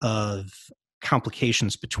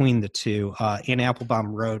complications between the two. Anne Applebaum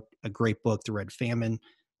wrote a great book, The Red Famine,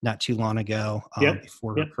 not too long ago,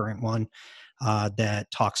 before her current one, that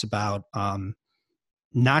talks about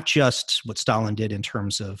not just what Stalin did in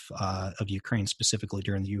terms of Ukraine specifically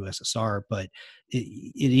during the USSR, but it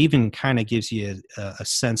even kind of gives you a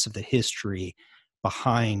sense of the history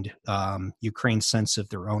behind Ukraine's sense of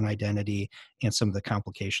their own identity and some of the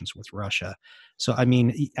complications with Russia. So, I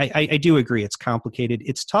mean, I do agree it's complicated.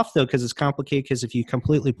 It's tough, though, because it's complicated because if you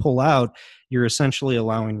completely pull out, you're essentially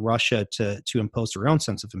allowing Russia to impose their own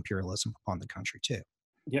sense of imperialism upon the country, too.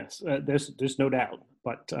 Yes, there's no doubt.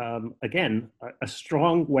 But again, a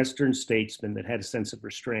strong Western statesman that had a sense of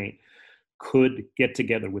restraint could get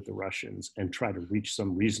together with the Russians and try to reach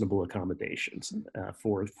some reasonable accommodations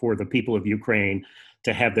for the people of Ukraine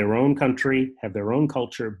to have their own country, have their own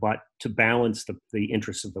culture, but to balance the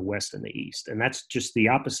interests of the West and the East. And that's just the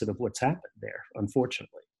opposite of what's happened there,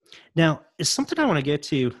 unfortunately. Now, is something I want to get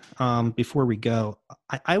to before we go.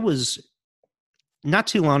 I was not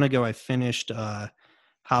too long ago, I finished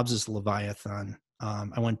Hobbes's Leviathan.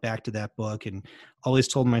 I went back to that book and always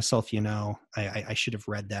told myself, I should have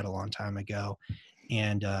read that a long time ago,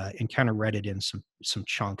 and kind of read it in some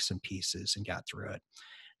chunks and pieces and got through it.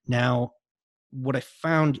 Now, what I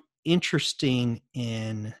found interesting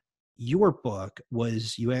in your book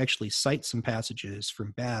was you actually cite some passages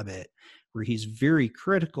from Babbitt where he's very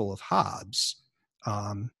critical of Hobbes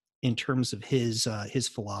in terms of his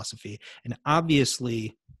philosophy, and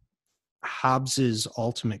obviously Hobbes's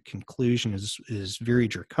ultimate conclusion is very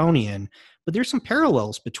draconian, but there's some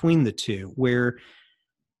parallels between the two where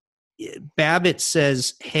Babbitt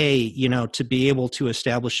says, hey, to be able to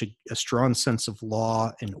establish a strong sense of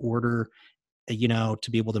law and order,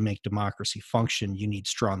 to be able to make democracy function, you need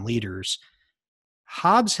strong leaders.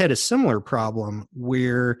 Hobbes had a similar problem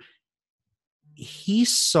where he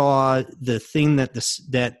saw the thing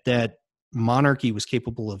that monarchy was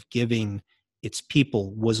capable of giving its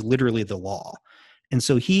people was literally the law. And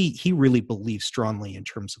so he really believed strongly in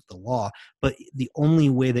terms of the law, but the only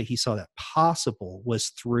way that he saw that possible was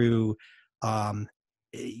through, having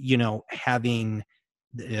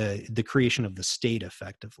the creation of the state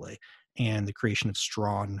effectively, and the creation of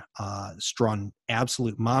strong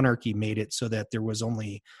absolute monarchy made it so that there was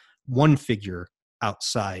only one figure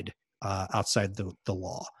outside the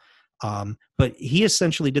law. But he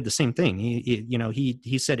essentially did the same thing.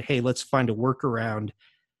 He said, hey, let's find a workaround.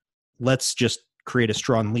 Let's just create a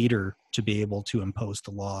strong leader to be able to impose the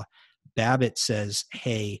law. Babbitt says,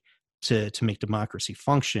 hey, to make democracy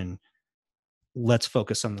function, let's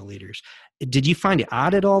focus on the leaders. Did you find it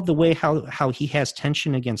odd at all the way how he has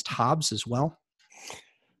tension against Hobbes as well?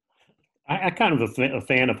 I kind of a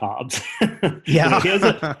fan of Hobbes. Yeah, he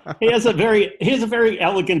has a very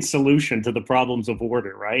elegant solution to the problems of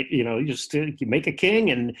order, right? You make a king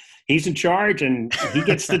and he's in charge and he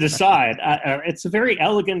gets to decide. It's a very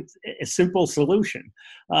elegant, simple solution.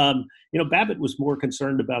 Babbitt was more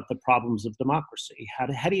concerned about the problems of democracy.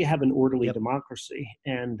 How do you have an orderly democracy,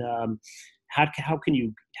 and how can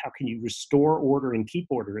you restore order and keep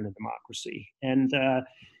order in a democracy? And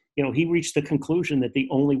he reached the conclusion that the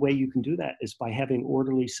only way you can do that is by having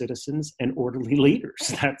orderly citizens and orderly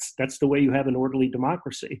leaders. That's the way you have an orderly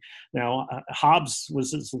democracy. Now, Hobbes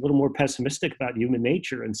was a little more pessimistic about human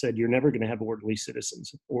nature and said, you're never going to have orderly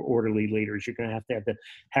citizens or orderly leaders. You're going to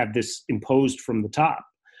have this imposed from the top.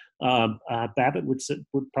 Babbitt would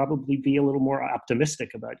probably be a little more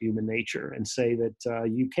optimistic about human nature and say that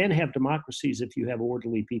you can have democracies if you have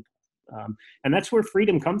orderly people. And that's where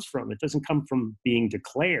freedom comes from. It doesn't come from being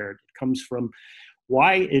declared. It comes from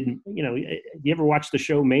you ever watch the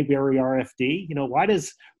show Mayberry RFD?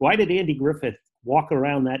 Why did Andy Griffith walk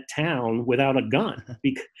around that town without a gun?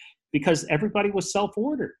 Because everybody was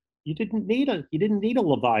self-ordered. You didn't need a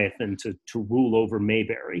Leviathan to rule over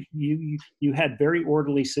Mayberry. You had very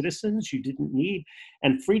orderly citizens. You didn't need,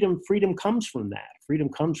 and freedom comes from that. Freedom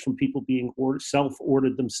comes from people being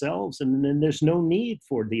self-ordered themselves, and then there's no need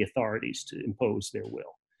for the authorities to impose their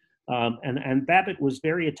will. And Babbitt was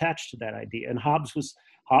very attached to that idea, and Hobbes was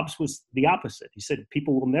the opposite. He said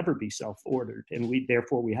people will never be self-ordered, and we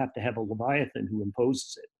have to have a Leviathan who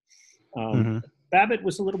imposes it. Babbitt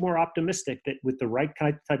was a little more optimistic that with the right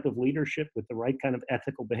type of leadership, with the right kind of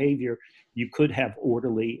ethical behavior, you could have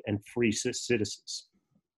orderly and free citizens.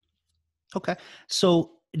 Okay,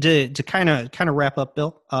 so to kind of wrap up,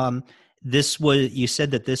 Bill, you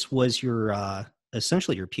said that this was your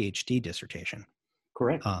essentially your PhD dissertation.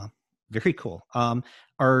 Correct. Very cool.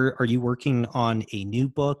 Are you working on a new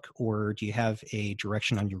book, or do you have a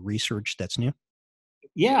direction on your research that's new?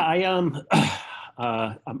 Yeah, I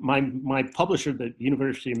my publisher, the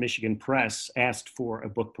University of Michigan Press, asked for a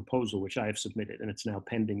book proposal, which I have submitted, and it's now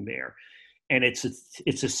pending there. And it's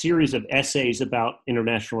a series of essays about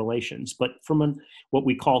international relations, but from what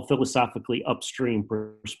we call philosophically upstream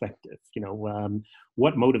perspective.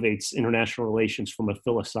 What motivates international relations from a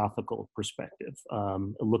philosophical perspective,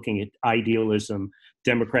 looking at idealism,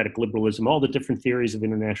 democratic liberalism, all the different theories of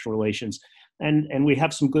international relations. And we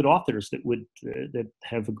have some good authors that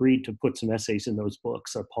have agreed to put some essays in those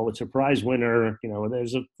books. A Pulitzer Prize winner,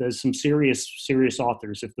 there's some serious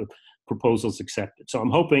authors. If proposals accepted. So I'm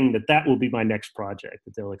hoping that will be my next project,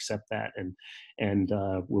 that they'll accept that, and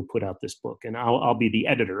we'll put out this book. And I'll be the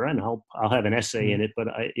editor, and I'll have an essay in it, but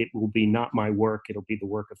it will be not my work. It'll be the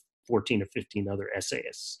work of 14 or 15 other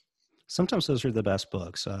essayists. Sometimes those are the best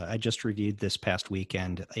books. I just reviewed this past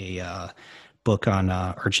weekend a book on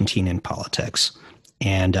Argentinian politics.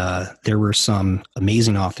 And there were some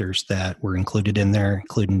amazing authors that were included in there,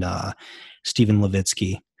 including Stephen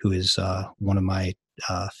Levitsky, who is one of my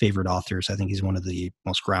favorite authors. I think he's one of the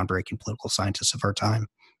most groundbreaking political scientists of our time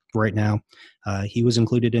right now. He was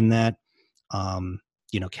included in that.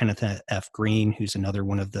 Kenneth F. Green, who's another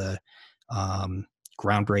one of the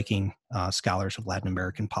groundbreaking scholars of Latin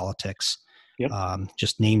American politics. Yep.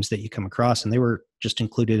 Just names that you come across, and they were just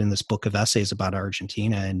included in this book of essays about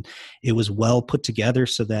Argentina, and it was well put together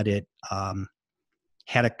so that it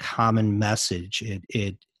had a common message.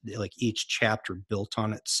 It like each chapter built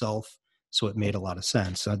on itself, so it made a lot of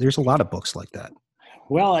sense. There's a lot of books like that.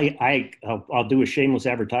 Well, I'll do a shameless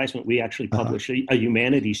advertisement. We actually publish a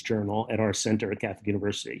humanities journal at our center at Catholic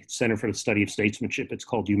University, Center for the Study of Statesmanship. It's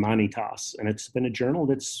called Humanitas, and it's been a journal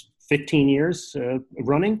that's 15 years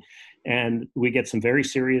running. And we get some very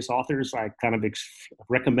serious authors. I kind of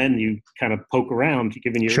recommend you kind of poke around,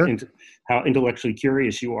 given how intellectually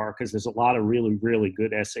curious you are, because there's a lot of really, really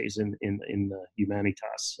good essays in the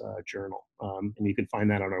Humanitas journal. And you can find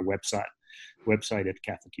that on our website at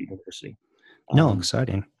Catholic University.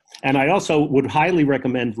 Exciting. And I also would highly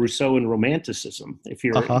recommend Rousseau and Romanticism. If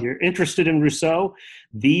you're interested in Rousseau,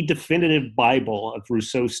 the definitive Bible of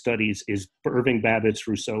Rousseau studies is Irving Babbitt's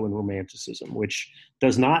Rousseau and Romanticism, which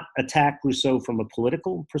does not attack Rousseau from a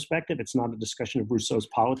political perspective. It's not a discussion of Rousseau's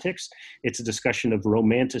politics. It's a discussion of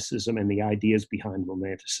Romanticism and the ideas behind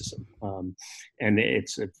Romanticism. And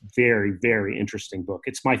it's a very, very interesting book.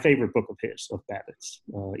 It's my favorite book of Babbitt's,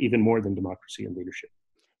 even more than Democracy and Leadership.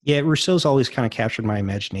 Yeah, Rousseau's always kind of captured my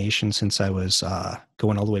imagination since I was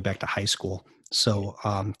going all the way back to high school. So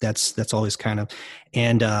that's always kind of,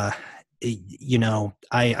 and I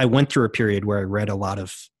went through a period where I read a lot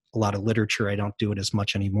of literature. I don't do it as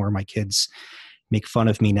much anymore. My kids make fun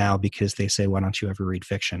of me now because they say, "Why don't you ever read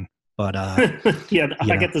fiction?" But I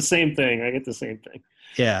get the same thing.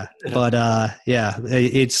 Yeah, but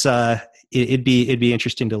it's it'd be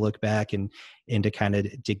interesting to look back and to kind of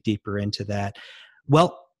dig deeper into that.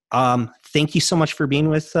 Well. Thank you so much for being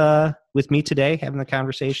with me today, having the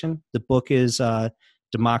conversation. The book is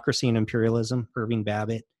Democracy and Imperialism, Irving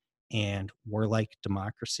Babbitt and Warlike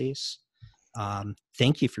Democracies.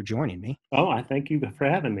 Thank you for joining me. Oh, I thank you for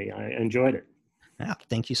having me. I enjoyed it. Yeah,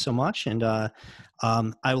 thank you so much. And I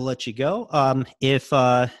will let you go.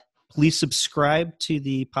 Please subscribe to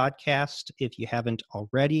the podcast if you haven't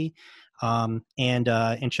already, and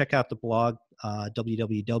check out the blog,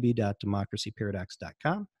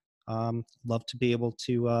 www.democracyparadox.com. Love to be able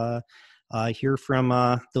to hear from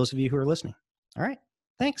those of you who are listening. All right.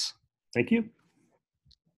 Thanks. Thank you.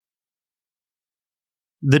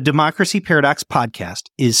 The Democracy Paradox podcast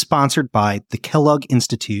is sponsored by the Kellogg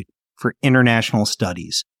Institute for International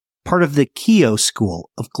Studies, part of the Keough School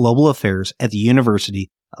of Global Affairs at the University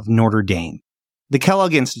of Notre Dame. The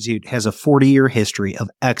Kellogg Institute has a 40-year history of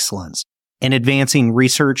excellence in advancing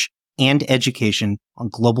research and education on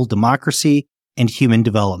global democracy and human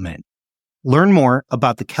development. Learn more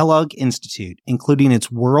about the Kellogg Institute, including its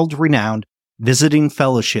world-renowned visiting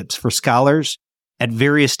fellowships for scholars at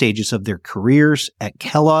various stages of their careers at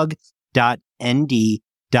kellogg.nd.edu.